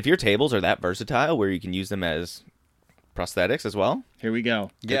prosthetic. And if your tables are that versatile, where you can use them as prosthetics as well, Here we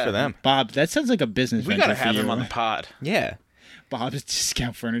go, good for them. Bob. That sounds like a business. We venture gotta for have you. him on the pod. Yeah, Bob's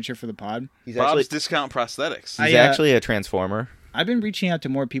discount furniture for the pod. he's Bob's discount prosthetics. he's I, actually a transformer. I've been reaching out to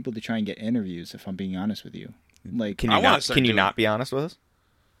more people to try and get interviews. If I'm being honest with you, like Can I you wanna not? start Can you doing- not be honest with us?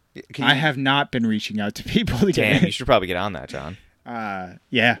 Can I you- have not been reaching out to people to Damn, you get. should probably get on that, John.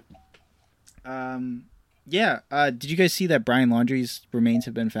 Yeah. Yeah. Did you guys see that Brian Laundrie's remains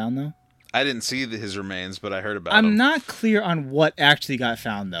have been found though? I didn't see his remains, but I heard about I'm him. not clear on what actually got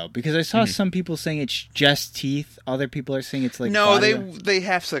found though, because I saw some people saying it's just teeth. Other people are saying it's like No, body- they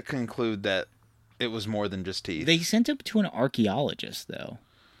have to conclude that it was more than just teeth. They sent it to an archaeologist though.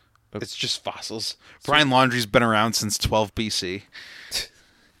 It's just fossils. Brian Laundrie's been around since 12 BC.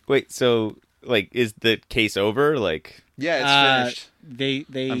 Wait, so like, is the case over? Like, Yeah, it's finished.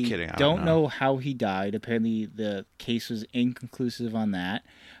 They I'm kidding, I don't don't know how he died. Apparently, the case was inconclusive on that.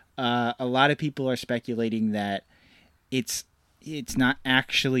 A lot of people are speculating that it's not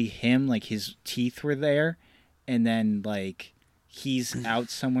actually him. Like his teeth were there, and then like he's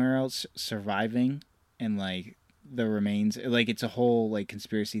out somewhere else surviving, and like the remains. Like it's a whole like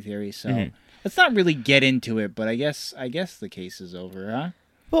conspiracy theory. So let's not really get into it. But I guess the case is over, huh?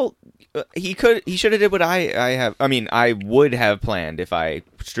 well, he should have did what I have. I mean, I would have planned if I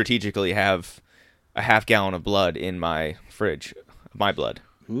strategically have a half gallon of blood in my fridge, my blood.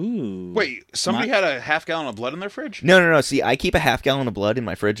 Ooh. Wait, somebody had a half gallon of blood in their fridge? No. See, I keep a half gallon of blood in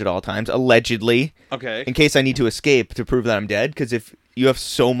my fridge at all times, allegedly, Okay. in case I need to escape to prove that I'm dead. Because if you have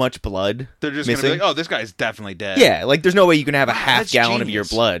so much blood, They're just missing, going to be like, oh, this guy's definitely dead. yeah, like there's no way you can have a half that's gallon of your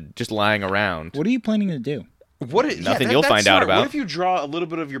genius. blood just lying around. What are you planning to do? Nothing you'll that's find out smart. about. What if you draw a little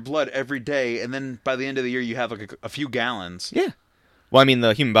bit of your blood every day, and then by the end of the year you have like a few gallons? Yeah. Well, I mean,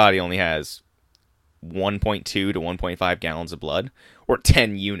 the human body only has 1.2 to 1.5 gallons of blood, or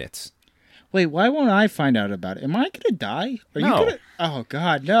 10 units. Wait, why won't I find out about it? Am I gonna die? Are No. you gonna? Oh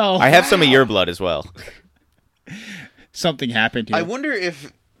God, no! I have some of your blood as well. Something happened here. I wonder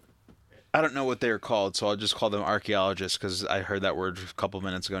if I don't know what they're called, so I'll just call them archaeologists because I heard that word a couple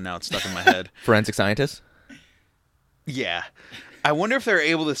minutes ago. Now it's stuck in my head. Forensic scientists? Yeah. I wonder if they're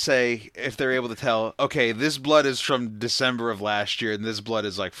able to tell, okay, this blood is from December of last year and this blood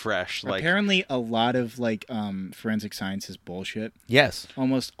is like fresh. Like Apparently, a lot of like forensic science is bullshit. Yes.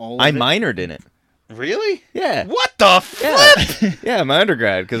 Almost all. Of I it. minored in it. really? Yeah. What the flip? Yeah, my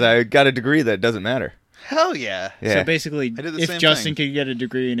undergrad, because I got a degree that doesn't matter. Hell yeah. Yeah. So basically, I did the if same Justin thing. could get a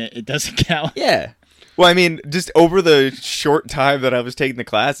degree in it, it doesn't count. Yeah. Well, I mean, just over the short time that I was taking the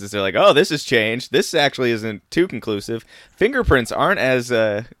classes, they're like, oh, this has changed. This actually isn't too conclusive. Fingerprints aren't as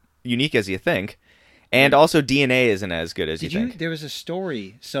unique as you think. And also DNA isn't as good as Did you you? think. There was a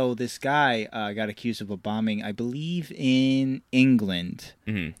story. So this guy got accused of a bombing, I believe, in England.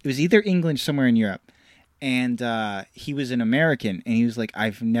 Mhm. It was either England, somewhere in Europe. And he was an American, and he was like,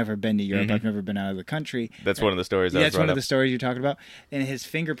 "I've never been to Europe. I've never been out of the country." That's one of the stories that Yeah, was that's one brought of the up. stories you're talking about. And his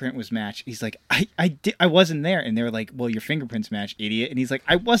fingerprint was matched. He's like, I wasn't there. And they were like, well, your fingerprints match, idiot. And he's like,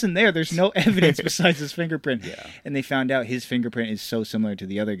 I wasn't there. There's no evidence besides his fingerprint. Yeah. And they found out his fingerprint is so similar to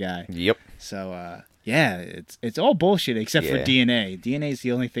the other guy. Yep. So, yeah, it's all bullshit except for Yeah. DNA. DNA is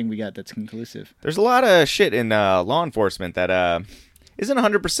the only thing we got that's conclusive. There's a lot of shit in law enforcement that isn't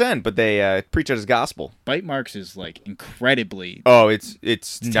 100%, but they preach it as gospel. Bite marks is like incredibly. Oh, it's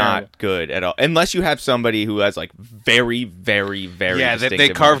terrible. not good at all. Unless you have somebody who has like very, very, very Yeah, they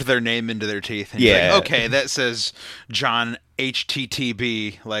distinctive carved marks. their name into their teeth. And you're Yeah. like, okay, that says John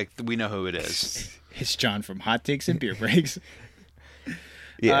HTTB. Like, we know who it is. It's John from Hot Takes and Beer Breaks.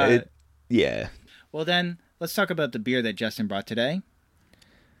 Yeah, yeah. Well, then let's talk about the beer that Justin brought today.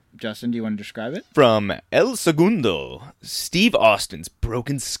 Justin, do you want to describe it? From El Segundo, Steve Austin's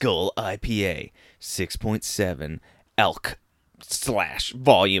Broken Skull IPA, 6.7 elk /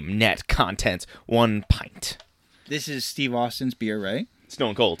 volume net contents 1 pint. This is Steve Austin's beer, right?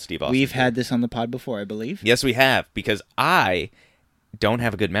 Stone Cold, Steve Austin. We've had this on the pod before, I believe. Yes, we have, because I don't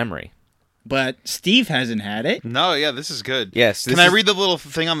have a good memory. But Steve hasn't had it. No, yeah, this is good. Yes. Can I read the little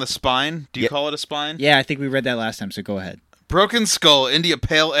thing on the spine? Do you Yeah. call it a spine? Yeah, I think we read that last time, so go ahead. Broken Skull India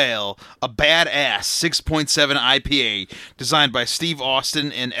Pale Ale, a badass 6.7 IPA, designed by Steve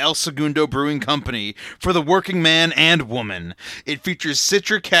Austin and El Segundo Brewing Company for the working man and woman. It features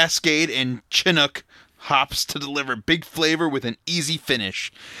Citra Cascade and Chinook hops to deliver big flavor with an easy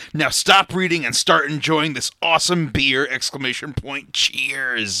finish. Now stop reading and start enjoying this awesome beer! !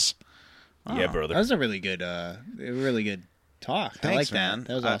 Cheers! Yeah, brother. That was a really good talk. I like Thanks, that. man.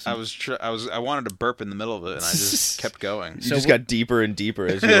 That was awesome. I wanted to burp in the middle of it, and I just kept going. You So just what- got deeper and deeper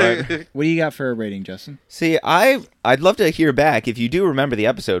as you went. What do you got for a rating, Justin? See, I'd love to hear back if you do remember the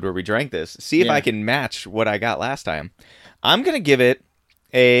episode where we drank this. See if Yeah. I can match what I got last time. I'm gonna give it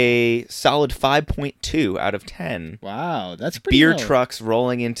a solid 5.2 out of 10. Wow, that's pretty Beer low. trucks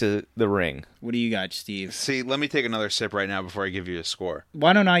rolling into the ring. What do you got, Steve? See, let me take another sip right now before I give you a score.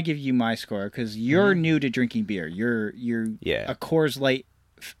 Why don't I give you my score? Because you're new to drinking beer. You're Yeah. a Coors Light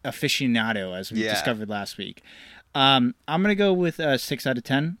aficionado, as we Yeah. discovered last week. I'm gonna go with a 6 out of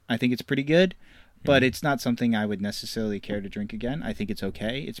 10. I think it's pretty good, but it's not something I would necessarily care to drink again. I think it's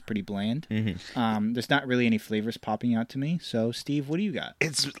okay. It's pretty bland. There's not really any flavors popping out to me. So, Steve, what do you got?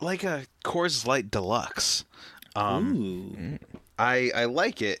 It's like a Coors Light Deluxe. Ooh, I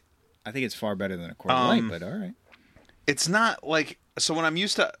like it. I think it's far better than a Coors Light, but all right. It's not like so when I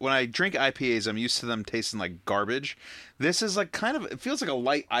drink IPAs, I'm used to them tasting like garbage. This is like kind of it feels like a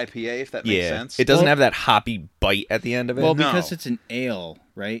light IPA, if that makes sense. It doesn't Well- have that hoppy bite at the end of it. Well, No. because it's an ale,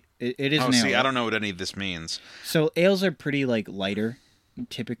 right? It is Oh, an ale. see, I don't know what any of this means. So ales are pretty like lighter,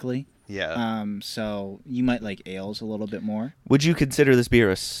 typically. Yeah. So you might like ales a little bit more. Would you consider this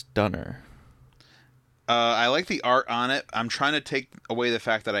beer a stunner? I like the art on it. I'm trying to take away the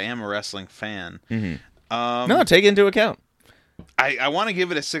fact that I am a wrestling fan. No, take it into account. I want to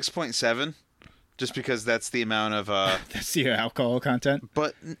give it a 6.7, just because that's the amount of. That's the alcohol content.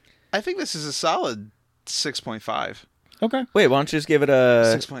 But I think this is a solid 6.5. Okay. Wait, why don't you just give it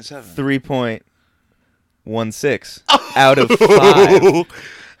a 6.7. 3.16 out of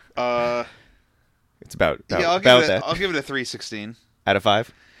 5? It's about Yeah, I'll about give it. that. I'll give it a 3.16. Out of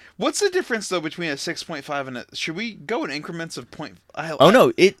 5? What's the difference though between a 6.5 and a? Should we go in increments of point? Oh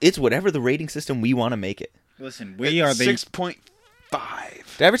no, it's whatever the rating system we want to make it. Listen, we are the 6.5.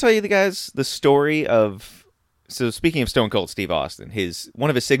 Did I ever tell you guys the story of? So speaking of Stone Cold Steve Austin, one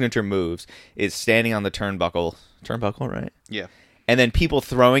of his signature moves is standing on the turnbuckle, right? Yeah. And then people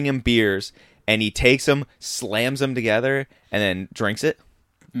throwing him beers, and he takes them, slams them together, and then drinks it.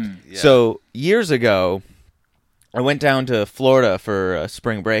 Yeah. So years ago, I went down to Florida for a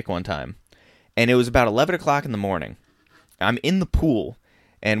spring break one time, and it was about 11 o'clock in the morning. I'm in the pool,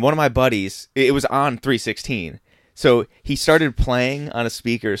 and one of my buddies, it was on 316, so he started playing on a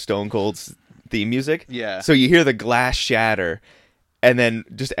speaker Stone Cold's theme music. Yeah. So you hear the glass shatter, and then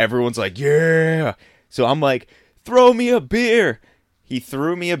just everyone's like, yeah. So I'm like, throw me a beer. He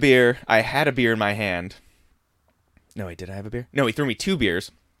threw me a beer. I had a beer in my hand. No, wait, did I have a beer? No, he threw me 2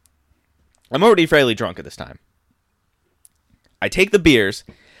 beers. I'm already fairly drunk at this time. I take the beers.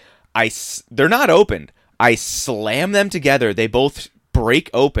 They're not opened. I slam them together. They both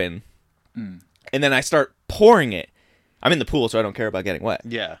break open. And then I start pouring it. I'm in the pool, so I don't care about getting wet.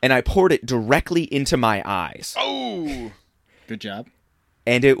 Yeah. And I poured it directly into my eyes. Oh. good job.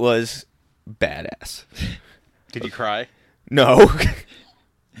 And it was badass. Did you cry? No.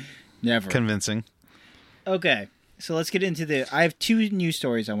 Never. Convincing. Okay, so let's get into I have 2 news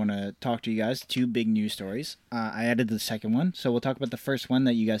stories I want to talk to you guys. 2 big news stories. I added the second one, so we'll talk about the first one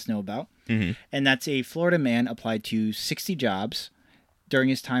that you guys know about. Mm-hmm. And that's a Florida man applied to 60 jobs during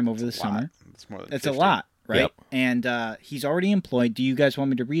his time over the summer. It's more than That's 50. a lot, right? Yep. And he's already employed. Do you guys want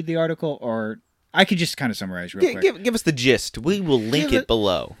me to read the article, or I could just kind of summarize real quick? Give us the gist. We will link Give it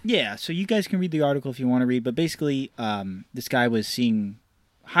below. Yeah, so you guys can read the article if you want to read, but basically, this guy was seeing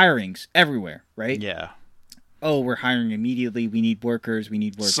hirings everywhere, right? Yeah. oh, we're hiring immediately. We need workers.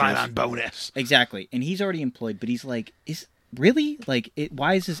 Sign on bonus. Exactly. And he's already employed, but he's like, is really like it?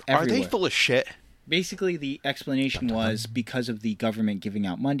 Why is this everywhere? Are they full of shit? Basically, the explanation was because of the government giving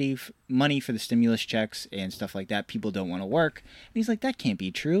out money for the stimulus checks and stuff like that. People don't want to work. And he's like, that can't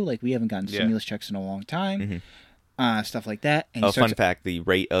be true. Like, we haven't gotten stimulus checks in a long time. Stuff like that. And fun fact, the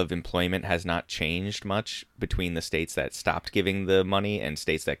rate of employment has not changed much between the states that stopped giving the money and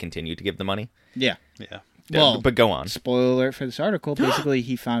states that continue to give the money. Yeah. Yeah. Well, but go on. Spoiler alert for this article. Basically,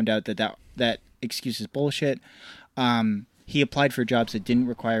 he found out that excuse is bullshit. He applied for jobs that didn't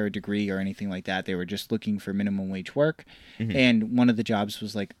require a degree or anything like that. They were just looking for minimum wage work. And one of the jobs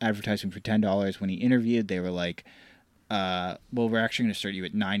was like advertising for $10. When he interviewed, they were like, well, we're actually going to start you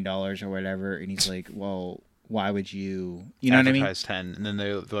at $9 or whatever. And he's like, well, why would you know what I mean? Advertise 10, and then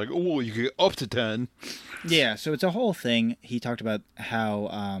they're like, oh, you can get up to 10. Yeah, so it's a whole thing. He talked about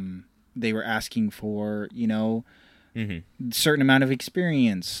how they were asking for, certain amount of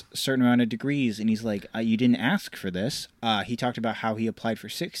experience, certain amount of degrees, and he's like, you didn't ask for this. He talked about how he applied for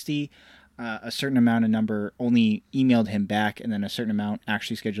 60, a certain amount of number only emailed him back, and then a certain amount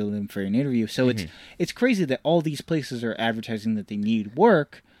actually scheduled him for an interview. So it's crazy that all these places are advertising that they need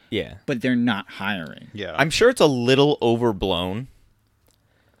work, but they're not hiring. Yeah, I'm sure it's a little overblown.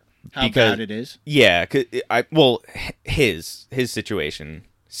 How bad it is? Yeah, his situation,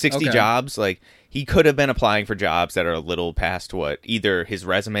 60 Okay. jobs, like he could have been applying for jobs that are a little past what either his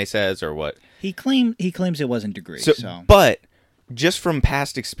resume says or what. He claims it wasn't degree. So. But just from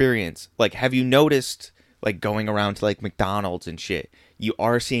past experience, like, have you noticed, like, going around to like McDonald's and shit, you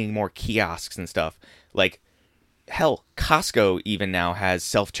are seeing more kiosks and stuff. Like, hell, Costco even now has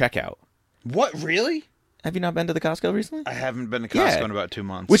self-checkout. What, really? Have you not been to the Costco recently? I haven't been to Costco in about 2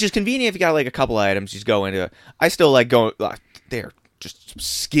 months. Which is convenient if you got like a couple items. Just go into. I still like going. They're just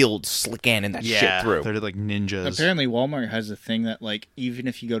skilled scanning that shit through. They're like ninjas. Apparently, Walmart has a thing that, like, even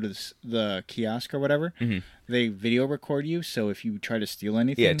if you go to the kiosk or whatever, they video record you. So if you try to steal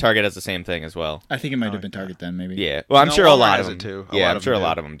anything, Yeah, Target has the same thing as well. I think it might have been Target then, maybe. Yeah, well, I'm No, sure a Walmart lot has of it them too. Yeah, I'm sure a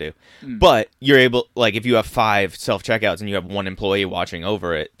lot of them do. But you're able, like, if you have 5 self checkouts and you have 1 employee watching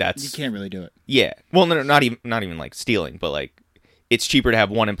over it, that's You can't really do it. yeah. Well, no, not even like stealing, but like it's cheaper to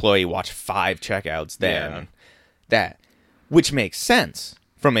have 1 employee watch 5 checkouts than that, which makes sense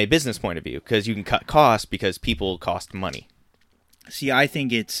from a business point of view because you can cut costs because people cost money. See, I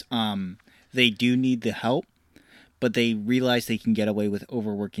think it's they do need the help, but they realize they can get away with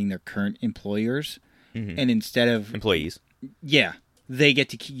overworking their current employers, and instead of Employees. they get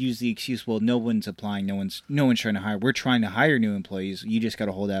to use the excuse, well, no one's applying, no one's trying to hire. We're trying to hire new employees. You just got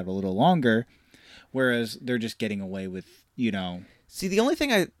to hold out a little longer, whereas they're just getting away with, See, the only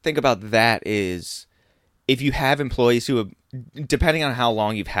thing I think about that is if you have employees who have, depending on how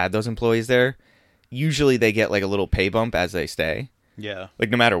long you've had those employees there, usually they get like a little pay bump as they stay. Yeah. Like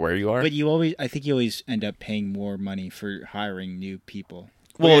no matter where you are. But I think you always end up paying more money for hiring new people.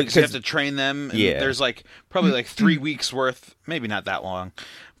 Well, Well, because you have to train them. And there's like probably like 3 weeks worth, maybe not that long,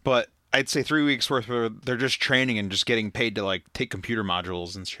 but I'd say 3 weeks worth where they're just training and just getting paid to like take computer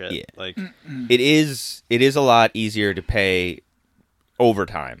modules and shit. Yeah. Like it is a lot easier to pay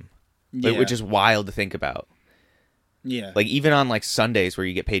overtime, Yeah. which is wild to think about. Yeah. Like even on like Sundays where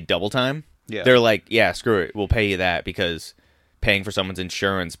you get paid double time, Yeah. they're like, yeah, screw it, we'll pay you that because paying for someone's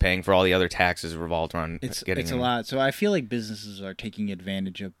insurance, paying for all the other taxes revolved around getting it's a lot. So I feel like businesses are taking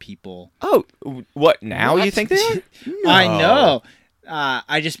advantage of people. Oh, what now? You think they are? I know.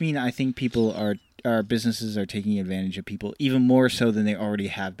 I just mean I think people our businesses are taking advantage of people even more so than they already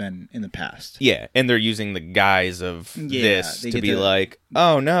have been in the past. Yeah, and they're using the guise of this they to get be to- like,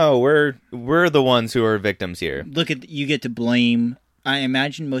 oh no, we're the ones who are victims here. You get to blame. I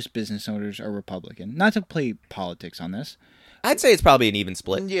imagine most business owners are Republican. Not to play politics on this, I'd say it's probably an even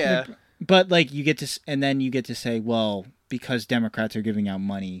split. yeah. but like then you get to say, well, because Democrats are giving out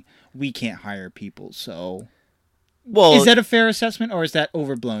money, we can't hire people. So Well, is that a fair assessment or is that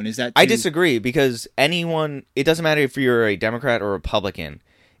overblown? Is that I too- disagree because it doesn't matter if you're a Democrat or Republican.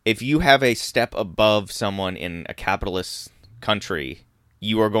 If you have a step above someone in a capitalist country,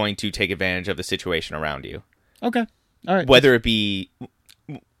 you are going to take advantage of the situation around you. Okay. All right. Whether it be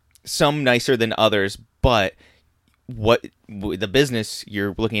some nicer than others, but the business,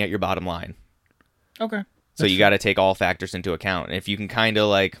 you're looking at your bottom line. Okay. So you got to take all factors into account. And if you can kind of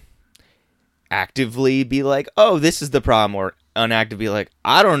like actively be like, oh, this is the problem, or unactively be like,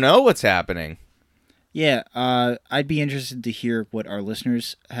 I don't know what's happening. Yeah, I'd be interested to hear what our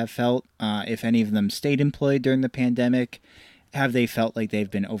listeners have felt. If any of them stayed employed during the pandemic, have they felt like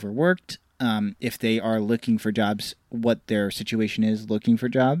they've been overworked? If they are looking for jobs, what their situation is looking for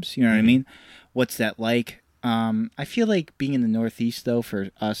jobs. You know what I mean? What's that like? I feel like being in the Northeast, though, for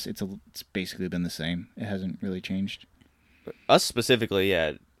us, it's basically been the same. It hasn't really changed. Us specifically,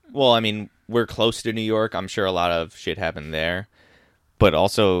 yeah. Well, I mean, we're close to New York. I'm sure a lot of shit happened there. But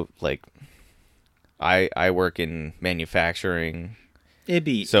also, like, I work in manufacturing.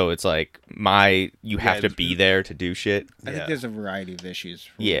 So it's like you have to be there to do shit. I think there's a variety of issues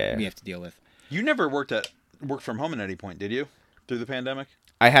we have to deal with. You never worked from home at any point, did you? Through the pandemic?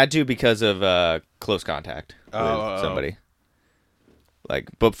 I had to because of close contact with somebody. Like,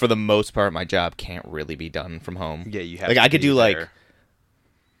 but for the most part, my job can't really be done from home. Yeah, you have. Like, to I could be do there.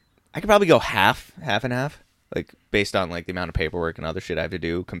 I could probably go half and half, like based on like the amount of paperwork and other shit I have to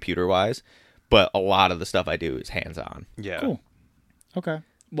do computer wise. But a lot of the stuff I do is hands on. Yeah. Cool. Okay.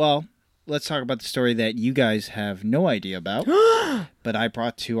 Well, let's talk about the story that you guys have no idea about, but I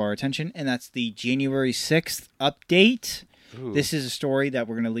brought to our attention, and that's the January 6th update. Ooh. This is a story that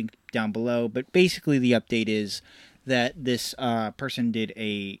we're going to link down below, but basically the update is that this person did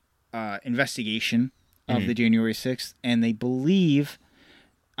a investigation of the January 6th, and they believe...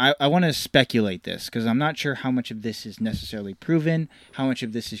 I want to speculate this, because I'm not sure how much of this is necessarily proven, how much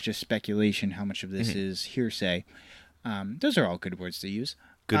of this is just speculation, how much of this is hearsay. Those are all good words to use.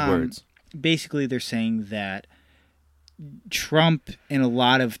 Good words. Basically, they're saying that Trump and a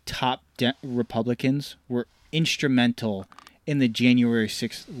lot of top Republicans were instrumental in the January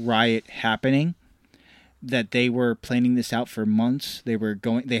 6th riot happening, that they were planning this out for months.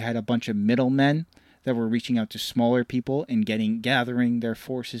 They had a bunch of middlemen that were reaching out to smaller people and gathering their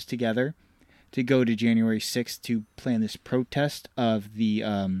forces together to go to January 6th to plan this protest of the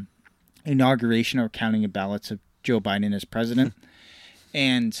inauguration or counting of ballots of Joe Biden as president.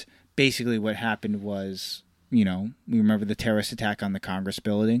 And basically what happened was, we remember the terrorist attack on the Congress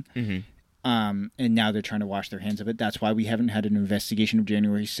building. And now they're trying to wash their hands of it. That's why we haven't had an investigation of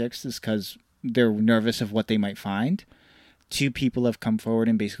January 6th, is because they're nervous of what they might find. 2 people have come forward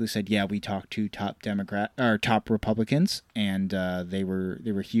and basically said, yeah, we talked to top Republicans, and they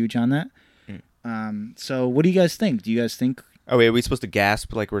were huge on that. So what do you guys think? Do you guys think... Oh, wait, are we supposed to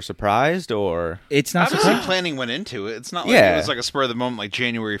gasp like we're surprised, or... It's not obviously planning went into it. It's not like it was like a spur of the moment, like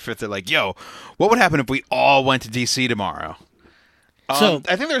January 5th. They're like, yo, what would happen if we all went to D.C. tomorrow? So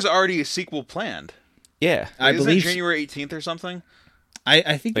I think there's already a sequel planned. Yeah. I believe January 18th or something?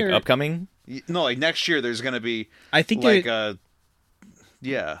 I think like upcoming? No, like next year there's going to be I think like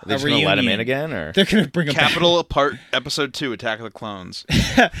They're just going to let him in again, or they're going to bring him Capital Part Episode 2, Attack of the Clones.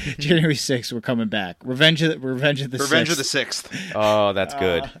 January 6th, we're coming back. Revenge of the 6th. Oh, that's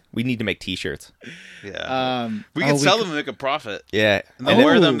good. We need to make T-shirts. Yeah. We can sell them and make a profit. Yeah. And they'll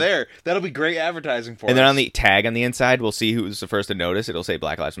wear them there. That'll be great advertising for us. And then on the tag on the inside, we'll see who's the first to notice. It'll say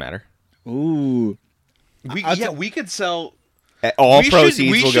Black Lives Matter. Ooh. We could sell... All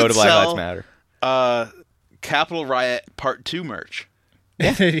proceeds will go to Black Lives Matter. Capitol Riot Part 2 merch.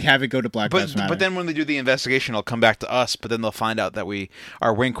 Have it go to Black Lives Matter. But then when they do the investigation, it'll come back to us, but then they'll find out that we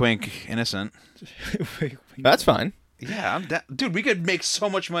are wink wink innocent. That's fine. Yeah, dude, we could make so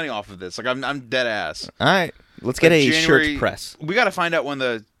much money off of this. Like, I'm dead ass. All right, let's get a shirt press. We got to find out when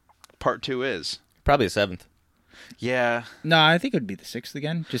the Part 2 is. Probably the 7th. Yeah. No, I think it would be the 6th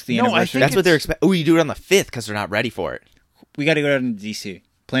again. Just the anniversary. I think that's what they're expecting. Oh, you do it on the 5th because they're not ready for it. We got to go down to D.C.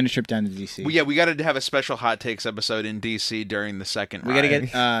 Plan a trip down to D.C. Well, yeah, we got to have a special Hot Takes episode in D.C. during the second We got to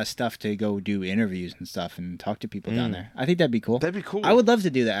get stuff to go do interviews and stuff and talk to people down there. I think that'd be cool. That'd be cool. I would love to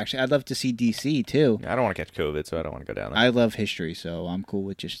do that, actually. I'd love to see D.C. too. I don't want to catch COVID, so I don't want to go down there. I love history, so I'm cool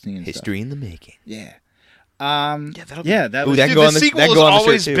with just seeing history stuff. in the making. Yeah. That was... the sequel is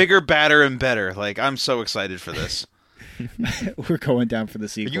always bigger, badder, and better. Like, I'm so excited for this. We're going down for the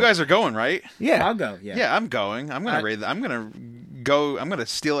sequel. You guys are going, right? Yeah, I'll go. Yeah, yeah, I'm going. I'm gonna raid that. I'm gonna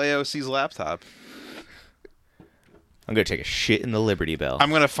steal AOC's laptop. I'm gonna take a shit in the Liberty Bell.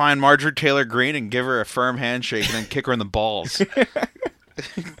 I'm gonna find Marjorie Taylor Greene and give her a firm handshake and then kick her in the balls.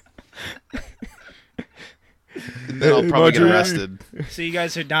 And then I'll probably get arrested. So you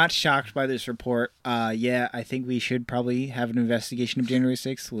guys are not shocked by this report. Yeah, I think we should probably have an investigation of January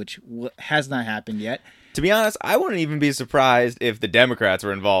 6th, which has not happened yet. To be honest, I wouldn't even be surprised if the Democrats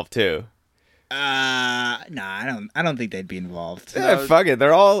were involved too. No, I don't think they'd be involved. Yeah, fuck it.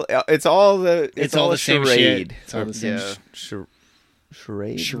 They're all. It's all the same charade. Shit. It's all the same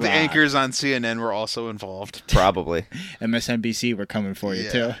charade. The anchors on CNN were also involved. Probably. MSNBC, we're coming for you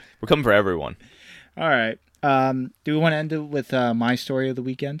too. We're coming for everyone. All right. Do we want to end it with my story of the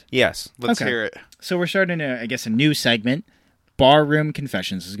weekend? Yes. Let's hear it. So we're starting a new segment. Barroom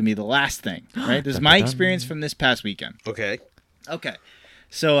Confessions. This is going to be the last thing, right? This is my experience from this past weekend. Okay.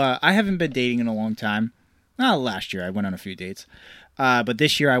 So I haven't been dating in a long time. Last year I went on a few dates. But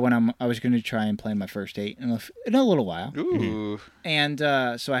this year I was going to try and plan my first date in a little while. Ooh. And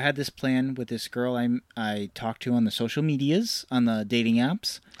so I had this plan with this girl I talked to on the social medias, on the dating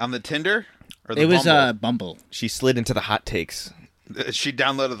apps. On the Tinder? Or the It was Bumble? Bumble. She slid into the hot takes. She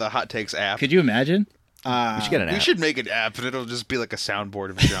downloaded the Hot Takes app. Could you imagine? We should get an We app. should make an app, and it'll just be like a soundboard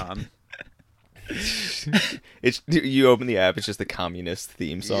of John. It's you open the app. It's just the communist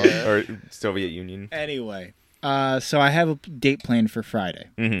theme song or Soviet Union. Anyway, so I have a date planned for Friday,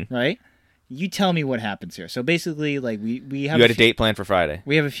 Mm-hmm. right? You tell me what happens here. So basically, like we have You had a date plan for Friday.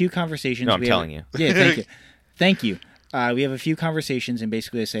 We have a few conversations. No, I'm We have- telling you. Yeah, thank you. Thank you. We have a few conversations, and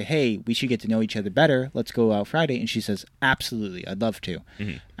basically I say, hey, we should get to know each other better. Let's go out Friday. And she says, absolutely, I'd love to.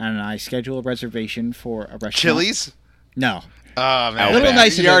 Mm-hmm. And I schedule a reservation for a restaurant. Chili's? No. Oh, man. A little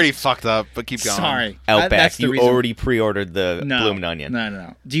nicer You than- already fucked up, but keep going. Sorry. Outback. That's the You reason. already pre-ordered the No. bloomin' onion.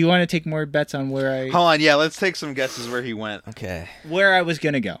 No. Do you want to take more bets on where Hold on, let's take some guesses where he went. Okay. I was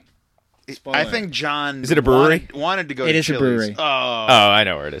going to go? Spoiler. I think John Is it a brewery? wanted to go It to is a Chili's. brewery. Oh. I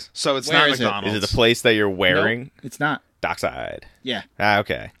know where it is. So it's Where not is it? McDonald's. Is it the place that you're No, wearing? it's not. Dockside. Yeah. Ah,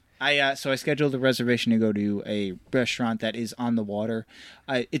 okay. So I scheduled a reservation to go to a restaurant that is on the water.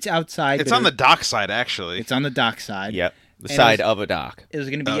 It's outside. It's but on the dock side, actually. It's on the dock side. Yep. The And side it was- of a dock. It was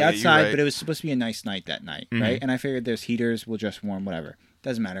going to be Oh, yeah, you're outside, right. but it was supposed to be a nice night that night, Mm-hmm. right? And I figured there's heaters, we'll dress warm, whatever.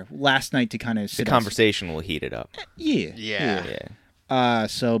 Doesn't matter. Last night to kind of The sit conversation will heat it up. Yeah. Yeah. Yeah.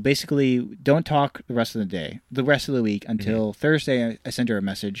 So basically, don't talk the rest of the day, the rest of the week until Thursday. I sent her a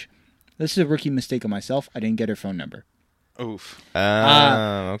message. This is a rookie mistake of myself. I didn't get her phone number. Oof.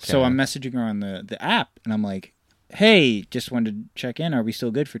 Okay. So I'm messaging her on the app, and I'm like, hey, just wanted to check in. Are we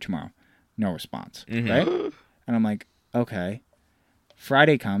still good for tomorrow? No response, right? And I'm like, okay.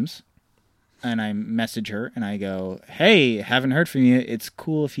 Friday comes, and I message her, and I go, hey, haven't heard from you. It's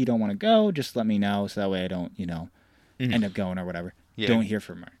cool if you don't want to go. Just let me know, so that way I don't, end up going or whatever. Yeah. Don't hear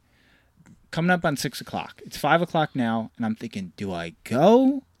from her. Coming up on 6 o'clock. It's 5 o'clock now, and I'm thinking, do I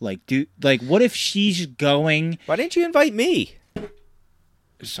go? What if she's going? Why didn't you invite me?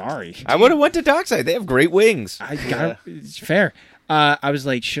 Sorry. I would have went to Dockside. They have great wings. I got it's fair. I was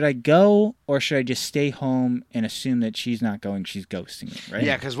like, should I go or should I just stay home and assume that she's not going? She's ghosting me, right?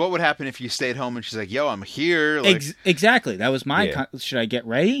 Yeah, because what would happen if you stayed home and she's like, yo, I'm here? Like, Exactly. That was my. Yeah. Should I get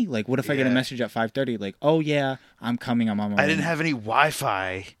ready? Like, what if I get a Yeah. message at 5:30? Like, oh yeah, I'm coming. I'm on my way. I didn't have any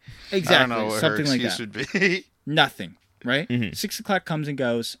Wi-Fi. exactly I don't know what something her like excuse that. would be. Nothing. Right. Mhm. 6 o'clock comes and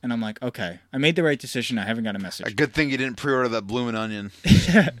goes, and I'm like, okay, I made the right decision. I haven't got a A message. good thing you didn't pre-order that bloomin' onion.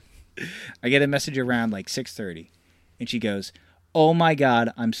 I get a message around like 6:30, and she goes, "Oh my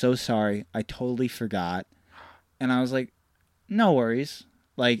God, I'm so sorry. I totally forgot." And I was like, "No worries."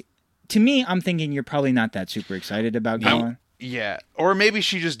 Like, to me, I'm thinking you're probably not that super excited about going. Yeah. Or maybe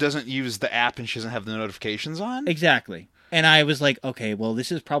she just doesn't use the app and she doesn't have the notifications on. Exactly. And I was like, okay, well,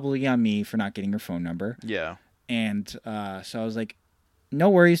 this is probably on me for not getting her phone number. Yeah. And so I was like, "No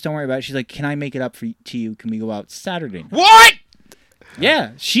worries, don't worry about it." She's like, "Can I make it up to you? Can we go out Saturday night?" What?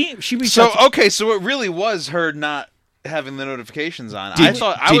 Yeah, she reached So, out to- okay, so it really was her not having the notifications on. Did- I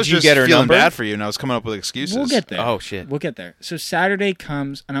thought I did was you just get her feeling number? bad for you, and I was coming up with excuses. We'll get there. Oh, shit. We'll get there. So Saturday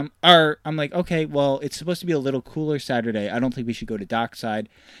comes, and I'm like, okay, well, it's supposed to be a little cooler Saturday. I don't think we should go to Dockside.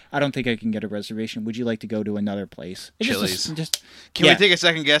 I don't think I can get a reservation. Would you like to go to another place? It's Chili's. Just Can yeah, we take a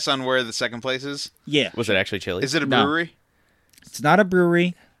second guess on where the second place is? yeah. Was it actually chili? Is it a No. brewery? It's not a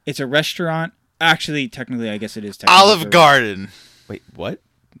brewery. It's a restaurant. Actually, technically, I guess it is. Technically a Olive brewery. Garden. Wait, what?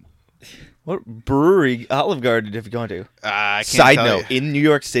 What brewery, Olive Garden, have you gone to? I can't Side tell note, you. in New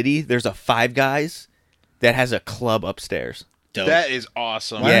York City, there's a Five Guys that has a club upstairs. Dope. That is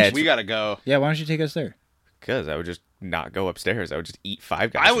awesome. Yeah, we gotta go. Yeah, why don't you take us there? Because I would just not go upstairs. I would just eat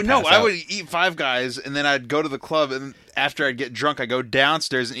Five Guys. I would and no. pass I out. would eat Five Guys, and then I'd go to the club, and after I'd get drunk, I go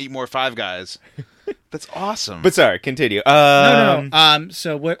downstairs and eat more Five Guys. That's awesome. But sorry, continue. No.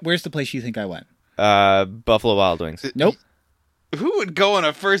 So where's the place you think I went? Buffalo Wild Wings. Nope. who would go on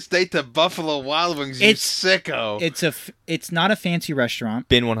a first date to Buffalo Wild Wings? You It's- sicko. It's not a fancy restaurant.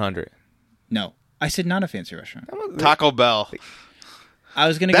 Bin 100. No, I said not a fancy restaurant. Taco Bell. I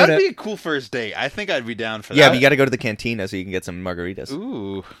was gonna go That'd to. be a cool first date. I think I'd be down for Yeah, that. but you got to go to the cantina so you can get some margaritas.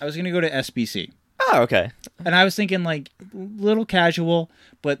 Ooh. I was gonna go to SBC, Oh, okay. and I was thinking like little casual,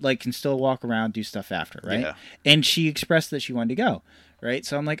 but like can still walk around, do stuff after, right? Yeah. And she expressed that she wanted to go, right?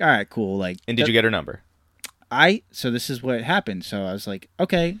 So I'm like, all right, cool. Like, And did you get her number? So this is what happened. So I was like,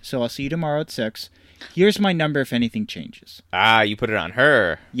 okay, so I'll see you tomorrow at 6. Here's my number if anything changes. Ah, you put it on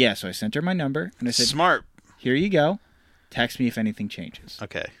her. Yeah, so I sent her my number and I said, Smart. here you go. Text me if anything changes.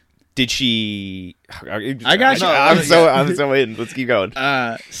 Okay. Did she? I got you. I'm so in. Let's keep going.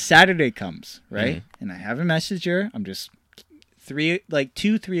 Saturday comes, right? And I haven't messaged her. I'm just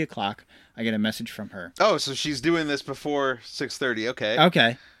 3 o'clock. I get a message from her. Oh, so she's doing this before 6:30. Okay.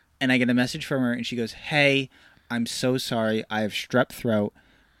 Okay. And I get a message from her, and she goes, "Hey, I'm so sorry. I have strep throat.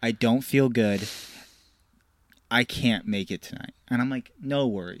 I don't feel good. I can't make it tonight." And I'm like, "No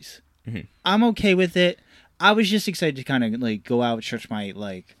worries. I'm okay with it. I was just excited to kind of like go out, stretch my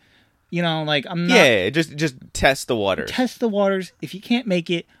like, I'm not just test the waters. test the waters. If you can't make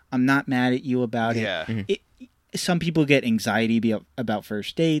it, I'm not mad at you about it. Yeah. Some people get anxiety about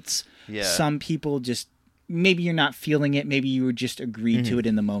first dates. Yeah. Some people just maybe you're not feeling it. Maybe you were just agreed to it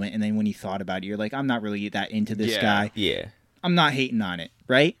in the moment, and then when you thought about it, you're like, I'm not really that into this Yeah. guy. Yeah. I'm not hating on it,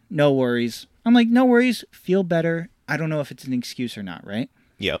 right? No worries. I'm like, no worries. Feel better. I don't know if it's an excuse or not, right?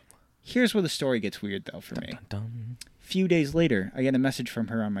 Yep. Here's where the story gets weird, though, for me. Dun. Few days later, I get a message from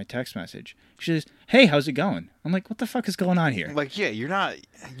her on my text message. She says, "Hey, how's it going?" I'm like, "What the fuck is going on here?" Like, yeah, you're not.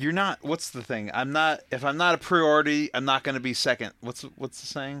 What's the thing? If I'm not a priority, I'm not going to be second. What's the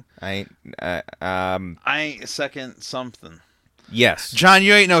saying? I ain't second something. yes. John,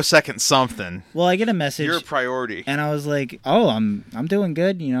 you ain't no second something. Well, I get a message, You're a priority. and I was like, "Oh, I'm doing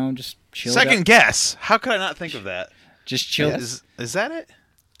good. Just chill. Second guess. How could I not think of that? just chill. Is that it?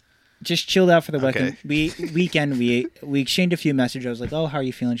 Just chilled out for the Okay. weekend. We exchanged a few messages. I was like, "Oh, how are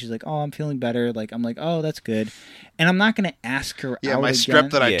you feeling?" She's like, "Oh, I'm feeling better." Like, I'm like, "Oh, that's good." And I'm not gonna ask her. Yeah, out my again. strep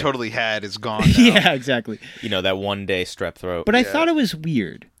that I Yeah. totally had is gone. Now. Yeah, exactly. That 1 day strep throat. But I thought it was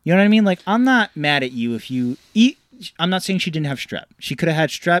weird. You know what I mean? Like, I'm not mad at you if you eat. I'm not saying she didn't have strep. She could have had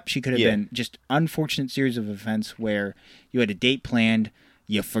strep. She could have been just unfortunate series of events where you had a date planned,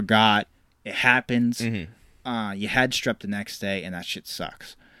 you forgot, it happens. You had strep the next day, and that shit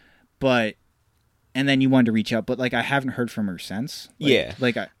sucks. And then you wanted to reach out, but like I haven't heard from her since.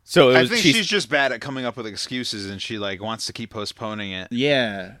 So it I was, think she's just bad at coming up with excuses, and she like wants to keep postponing it.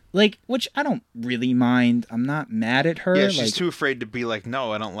 Yeah, which I don't really mind. I'm not mad at her. Yeah, she's too afraid to be like,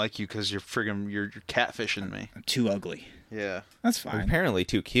 "No, I don't like you because you're catfishing me." too ugly. Yeah, That's fine. apparently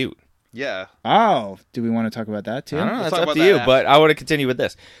too cute. yeah. Oh, do we want to talk about that too? I don't know. We'll That's talk up about to that you. after. But I want to continue with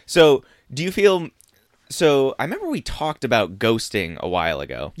this. So, do you feel? So, I remember we talked about ghosting a while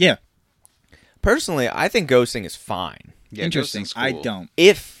ago. Yeah, Personally, I think ghosting is fine. Yeah, interesting. ghosting's I cool. don't.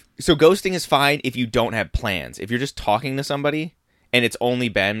 Ghosting is fine if you don't have plans. If you're just talking to somebody and it's only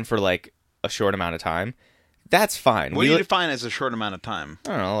been for like a short amount of time, that's fine. What do you define as a short amount of time? I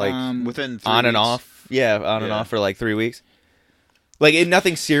don't know, like Within 3 on and weeks? off. Yeah, on and off for like 3 weeks. Like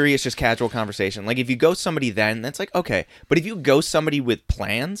nothing serious, just casual conversation. Like if you ghost somebody, then that's like okay. But if you ghost somebody with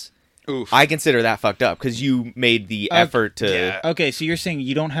plans, Oof. I consider that fucked up because you made the effort to. yeah. Okay, so you're saying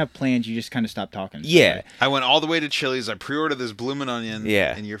you don't have plans, you just kind of stop talking. Yeah. I went all the way to Chili's. I pre-ordered this bloomin' onion.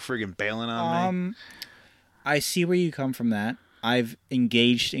 Yeah. And you're friggin' bailing on me. I see where you come from that. I've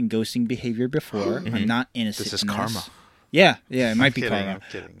engaged in ghosting behavior before. I'm not innocent. This is in karma. Yeah, it might be Kidding, karma. I'm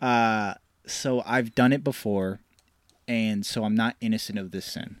kidding. So I've done it before, and so I'm not innocent of this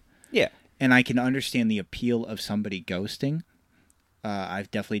sin. Yeah. And I can understand the appeal of somebody ghosting. I've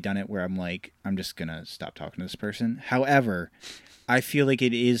definitely done it where I'm like, I'm just going to stop talking to this person. However, I feel like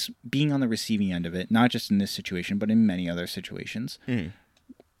it is being on the receiving end of it, not just in this situation, but in many other situations.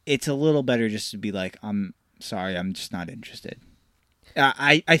 It's a little better just to be like, I'm sorry, I'm just not interested.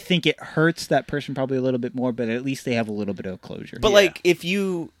 I think it hurts that person probably a little bit more, but at least they have a little bit of closure. But like, if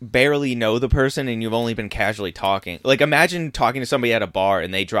you barely know the person and you've only been casually talking, like imagine talking to somebody at a bar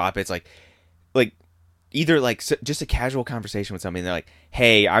and they drop it's like either like just a casual conversation with somebody and they're like,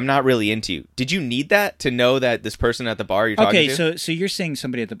 "Hey, I'm not really into you." Did you need that to know that this person at the bar you're talking to? Okay, so you're saying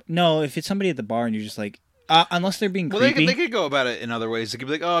somebody at the no, if it's somebody at the bar and you're just like, unless they're being Well, creepy. they could go about it in other ways. They could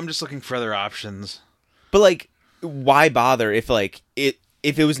be like, "Oh, I'm just looking for other options." But like, why bother if like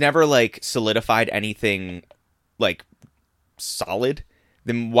if it was never like solidified anything like solid?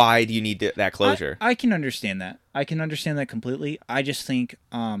 Then why do you need that closure? I can understand that. I can understand that completely. I just think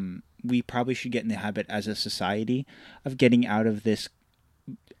we probably should get in the habit as a society of getting out of this.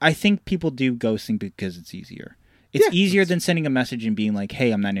 I think people do ghosting because it's easier. It's easier than sending a message and being like,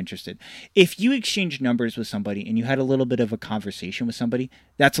 "Hey, I'm not interested." If you exchange numbers with somebody and you had a little bit of a conversation with somebody,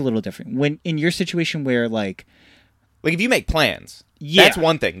 that's a little different. When in your situation where like if you make plans, Yeah. that's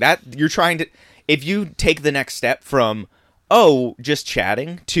one thing. That you're trying to. If you take the next step from just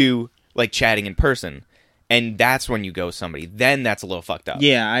chatting to like chatting in person, and that's when you ghost somebody, then that's a little fughted up.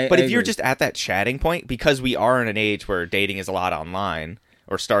 Yeah, But I if you're agree. just at that chatting point, because we are in an age where dating is a lot online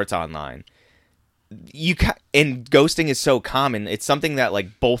or starts online, and ghosting is so common. It's something that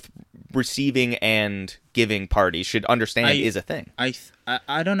like both receiving and giving parties should understand is a thing.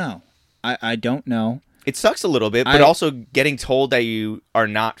 I don't know. I don't know. It sucks a little bit, but also getting told that you are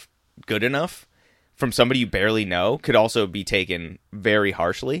not good enough from somebody you barely know could also be taken very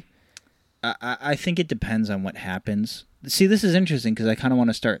harshly. I think it depends on what happens. See, this is interesting because I kind of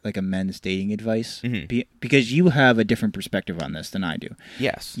want to start like a men's dating advice because you have a different perspective on this than I do.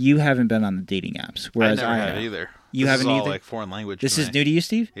 Yes. You haven't been on the dating apps, whereas I never I have have. either. You this haven't is all either? like foreign language. This to is me. new to you,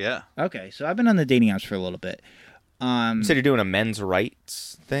 Steve? Yeah. Okay, so I've been on the dating apps for a little bit. You said you're doing a men's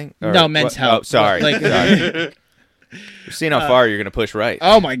rights thing? Or No, men's what? health. Oh, sorry. Like- Sorry. We're seeing how far you're going to push right.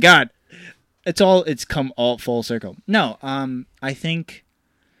 Oh my god, it's come all full circle. No, I think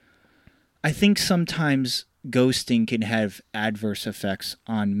sometimes ghosting can have adverse effects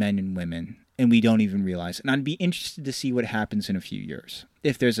on men and women, and we don't even realize. And I'd be interested to see what happens in a few years.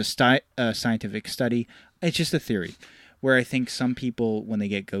 If there's a scientific study, it's just a theory, where I think some people, when they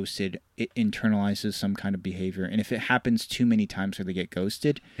get ghosted, it internalizes some kind of behavior. And if it happens too many times where they get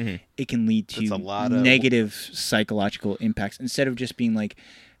ghosted, it can lead That's a to lot of- negative psychological impacts. Instead of just being like,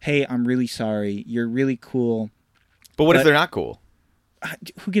 hey, I'm really sorry, you're really cool. But what if But- they're not cool?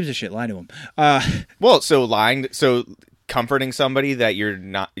 Who gives a shit? Lie to them. Well, so comforting somebody that you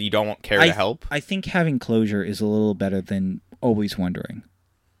don't care to help. I think having closure is a little better than always wondering.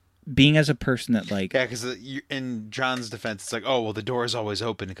 Being as a person that like Yeah, because in John's defense, it's like, oh, well, the door is always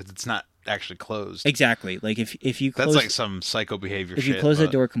open because it's not actually closed. exactly like if you close That's like some psycho behavior. if shit, you close the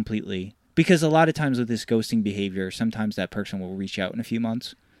but- door completely, because a lot of times with this ghosting behavior, sometimes that person will reach out in a few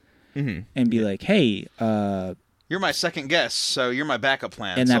months and be like, hey, you're my second guest, so you're my backup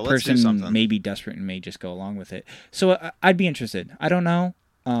plan. and so that let's do person something. may be desperate and may just go along with it. So I'd be interested. I don't know.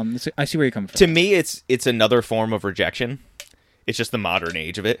 I see where you're coming from. To me, it's another form of rejection. It's just the modern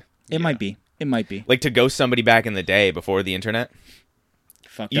age of it. It might be. It might be. Like to ghost somebody back in the day before the internet,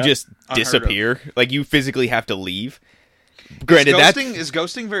 Fucked you up. just Unheard of. disappear. Like you physically have to leave. Granted, that's Is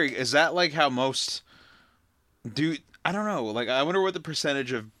ghosting very? Is that like how most do? I don't know. Like, I wonder what the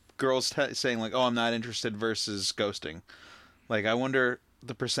percentage of girls saying like, "Oh, I'm not interested" versus ghosting. Like, I wonder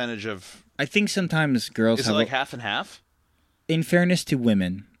the percentage of. I think sometimes girls Is it have. like half and half? In fairness to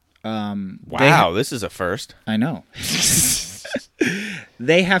women, wow. This is a first. I know.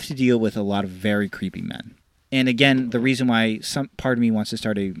 They have to deal with a lot of very creepy men. And again, the reason why some part of me wants to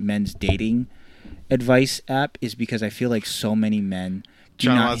start a men's dating advice app is because I feel like so many men do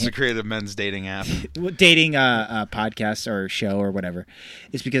John not wants to create a men's dating app. dating a podcast or show or whatever.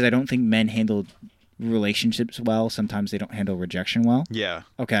 It's because I don't think men handle relationships well. Sometimes they don't handle rejection well. Yeah.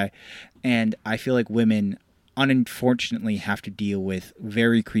 Okay. And I feel like women unfortunately have to deal with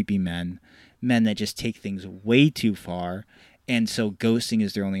very creepy men that just take things way too far. And so ghosting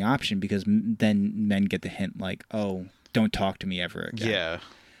is their only option because then men get the hint like, oh, don't talk to me ever again. Yeah.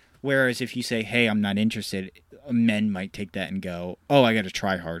 Whereas if you say, hey, I'm not interested, men might take that and go, oh, I got to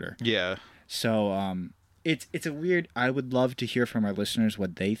try harder. Yeah. So it's a weird, I would love to hear from our listeners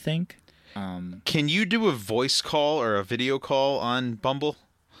what they think. Can you do a voice call or a video call on Bumble?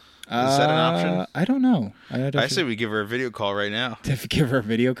 Is that an option? I don't know. I say we give her a video call right now. to give her a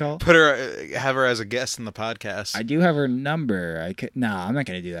video call. Have her as a guest in the podcast. I do have her number. I'm not going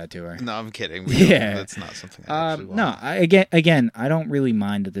to do that to her. No, I'm kidding. Yeah. That's not something I actually want. No, again, I don't really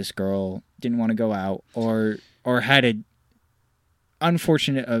mind that this girl didn't want to go out or had an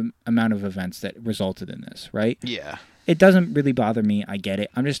unfortunate amount of events that resulted in this, right? Yeah. It doesn't really bother me. I get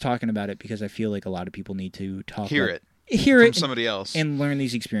it. I'm just talking about it because I feel like a lot of people need to Hear from it from somebody else. and learn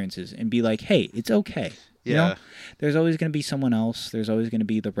these experiences and be like, hey, it's okay. You Yeah. know? There's always going to be someone else. There's always going to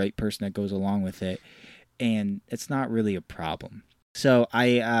be the right person that goes along with it. And it's not really a problem. So I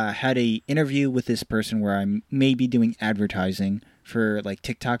had a interview with this person where I'm maybe doing advertising for like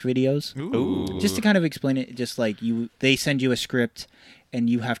TikTok videos. Ooh. Just to kind of explain it, just like they send you a script and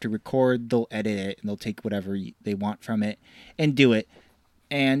you have to record, they'll edit it, and they'll take whatever they want from it and do it.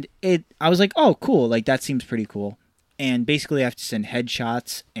 And I was like, oh, cool. Like, that seems pretty cool. And basically I have to send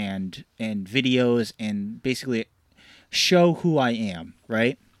headshots and videos and basically show who I am,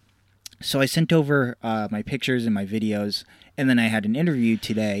 right? So I sent over my pictures and my videos, and then I had an interview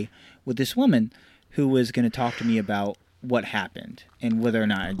today with this woman who was going to talk to me about what happened and whether or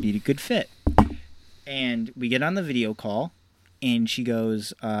not I'd be a good fit. And we get on the video call, and she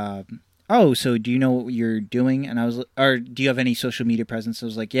goes, oh, so do you know what you're doing? And I was, or do you have any social media presence? I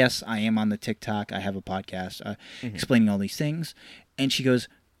was like, yes, I am on the TikTok. I have a podcast explaining all these things. And she goes,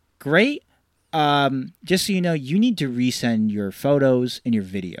 great. Just so you know, you need to resend your photos and your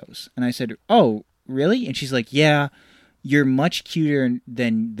videos. And I said, oh, really? And she's like, yeah, you're much cuter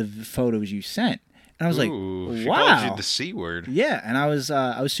than the photos you sent. And I was Ooh, like, she wow. called you the C word. Yeah, and I was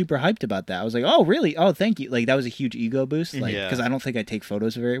super hyped about that. I was like, oh, really? Oh, thank you. Like, that was a huge ego boost. Like, Yeah. because I don't think I take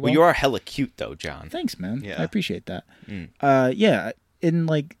photos very well. Well, you are hella cute though, John. Thanks, man. Yeah. I appreciate that. Yeah, in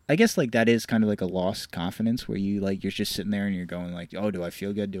like I guess like that is kind of like a lost confidence where you like you're just sitting there and you're going like, oh, do I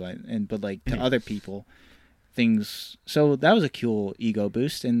feel good? Do I? And but like to other people, things. So that was a cool ego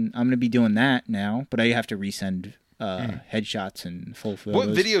boost, and I'm gonna be doing that now. But I have to resend headshots and full photos. What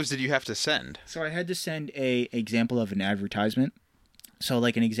videos did you have to send? So I had to send a example of an advertisement. So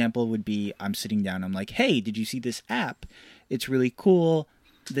like an example would be I'm sitting down. I'm like, hey, did you see this app? It's really cool.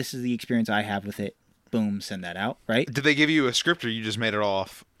 This is the experience I have with it. Boom, send that out, right? Did they give you a script, or you just made it all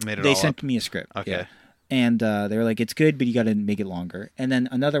off? They sent me a script. Okay. Yeah. And they were like, it's good, but you got to make it longer. And then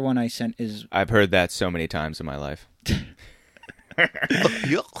another one I sent is... I've heard that so many times in my life.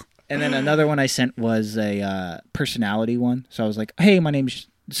 And then another one I sent was a personality one. So I was like, hey, my name's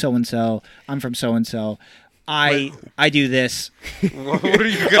so-and-so. I'm from so-and-so. I do this. What are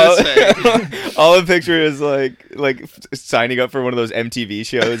you going to say? All the picture is like signing up for one of those MTV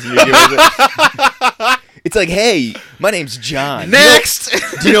shows. And it's like, hey, my name's John. Next!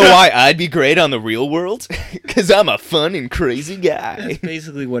 Do you know why I'd be great on The Real World? Because I'm a fun and crazy guy. That's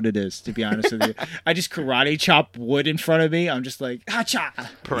basically what it is, to be honest with you. I just karate chop wood in front of me. I'm just like, ha-cha.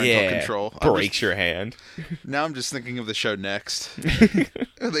 Parental control. Breaks your hand. Now I'm just thinking of the show Next.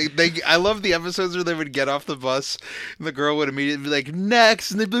 I love the episodes where they would get off the bus and the girl would immediately be like,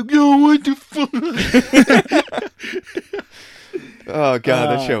 next, and they'd be like, yo, what the fuck? Oh,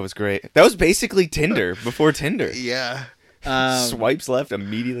 God, that show was great. That was basically Tinder before Tinder. Yeah. Swipes left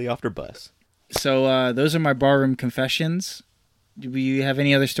immediately after bus. So those are my barroom confessions. Do we have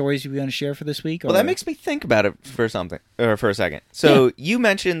any other stories you want to share for this week? Well, that makes me think about it for a second. So you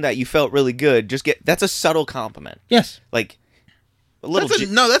mentioned that you felt really good. That's a subtle compliment. Yes. Like a little.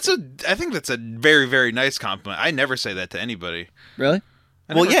 I think that's a very, very nice compliment. I never say that to anybody. Really?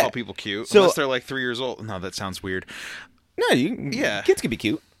 I never call people cute unless they're like 3 years old. No, that sounds weird. No, kids can be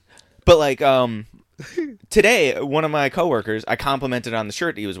cute. But like today, one of my coworkers, I complimented on the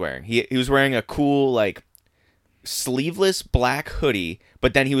shirt he was wearing. He was wearing a cool like sleeveless black hoodie,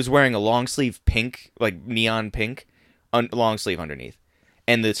 but then he was wearing a long sleeve pink, like neon pink, long sleeve underneath,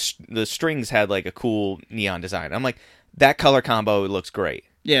 and the strings had like a cool neon design. I'm like, that color combo looks great.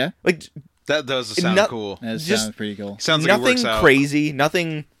 Yeah, like that does sound cool. That sounds pretty cool. Sounds like nothing it works out. Crazy,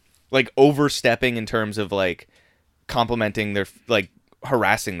 nothing like overstepping in terms of like complimenting their like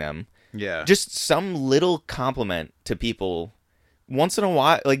harassing them. Yeah, just some little compliment to people once in a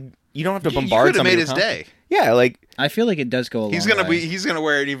while. Like you don't have to bombard. You could have made his day. Yeah, like I feel like it does go a long way. He's gonna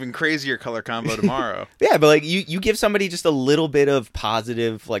wear an even crazier color combo tomorrow. Yeah, but like you give somebody just a little bit of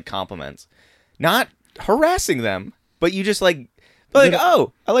positive like compliments, not harassing them, but you just like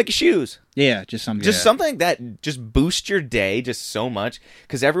oh, I like your shoes. Yeah, just something. Just something that just boosts your day just so much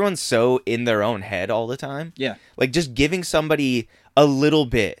because everyone's so in their own head all the time. Yeah, like just giving somebody a little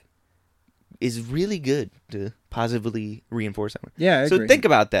bit is really good to positively reinforce someone. Yeah, I so agree. think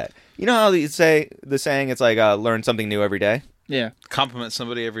about that. You know how you say the saying? It's like learn something new every day. Yeah, compliment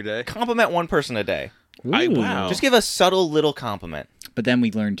somebody every day. Compliment one person a day. Wow. Just give a subtle little compliment. But then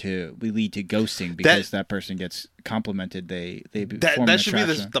we lead to ghosting because that person gets complimented. That should be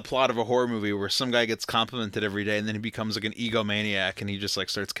the plot of a horror movie where some guy gets complimented every day and then he becomes like an egomaniac and he just like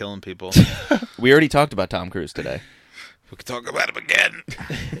starts killing people. We already talked about Tom Cruise today. We could talk about him again.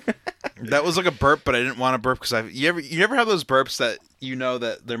 That was like a burp, but I didn't want to burp because you ever have those burps that you know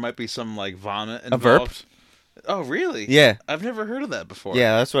that there might be some like vomit involved? A verp? Oh, really? Yeah. I've never heard of that before.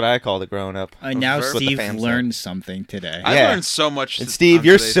 Yeah, that's what I called it growing up. Now Steve learned something today. I learned so much. And Steve,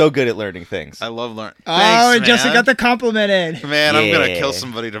 you're so good at learning things. I love learning. Oh, and Justin got the complimented. Man, I'm going to kill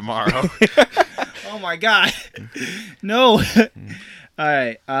somebody tomorrow. Oh, my God. No. All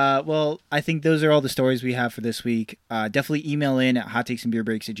right. Well, I think those are all the stories we have for this week. Definitely email in at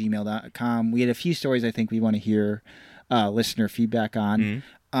hottakesandbeerbreaks@gmail.com. We had a few stories I think we want to hear listener feedback on.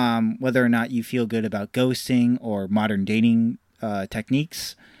 Whether or not you feel good about ghosting or modern dating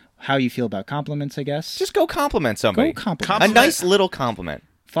techniques, how you feel about compliments, I guess. Just go compliment somebody. Go compliment. A nice little compliment.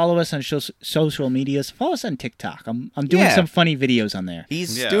 Follow us on social medias. Follow us on TikTok. I'm doing some funny videos on there.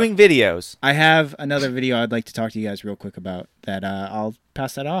 He's doing videos. I have another video I'd like to talk to you guys real quick about that. I'll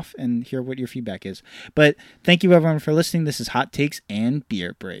pass that off and hear what your feedback is. But thank you, everyone, for listening. This is Hot Takes and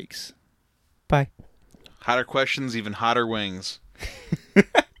Beer Breaks. Bye. Hotter questions, even hotter wings.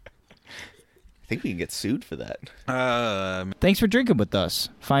 I think we can get sued for that. Thanks for drinking with us.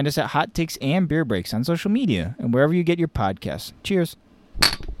 Find us at Hot Takes and Beer Breaks on social media and wherever you get your podcasts. Cheers.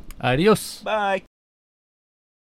 Adios. Bye.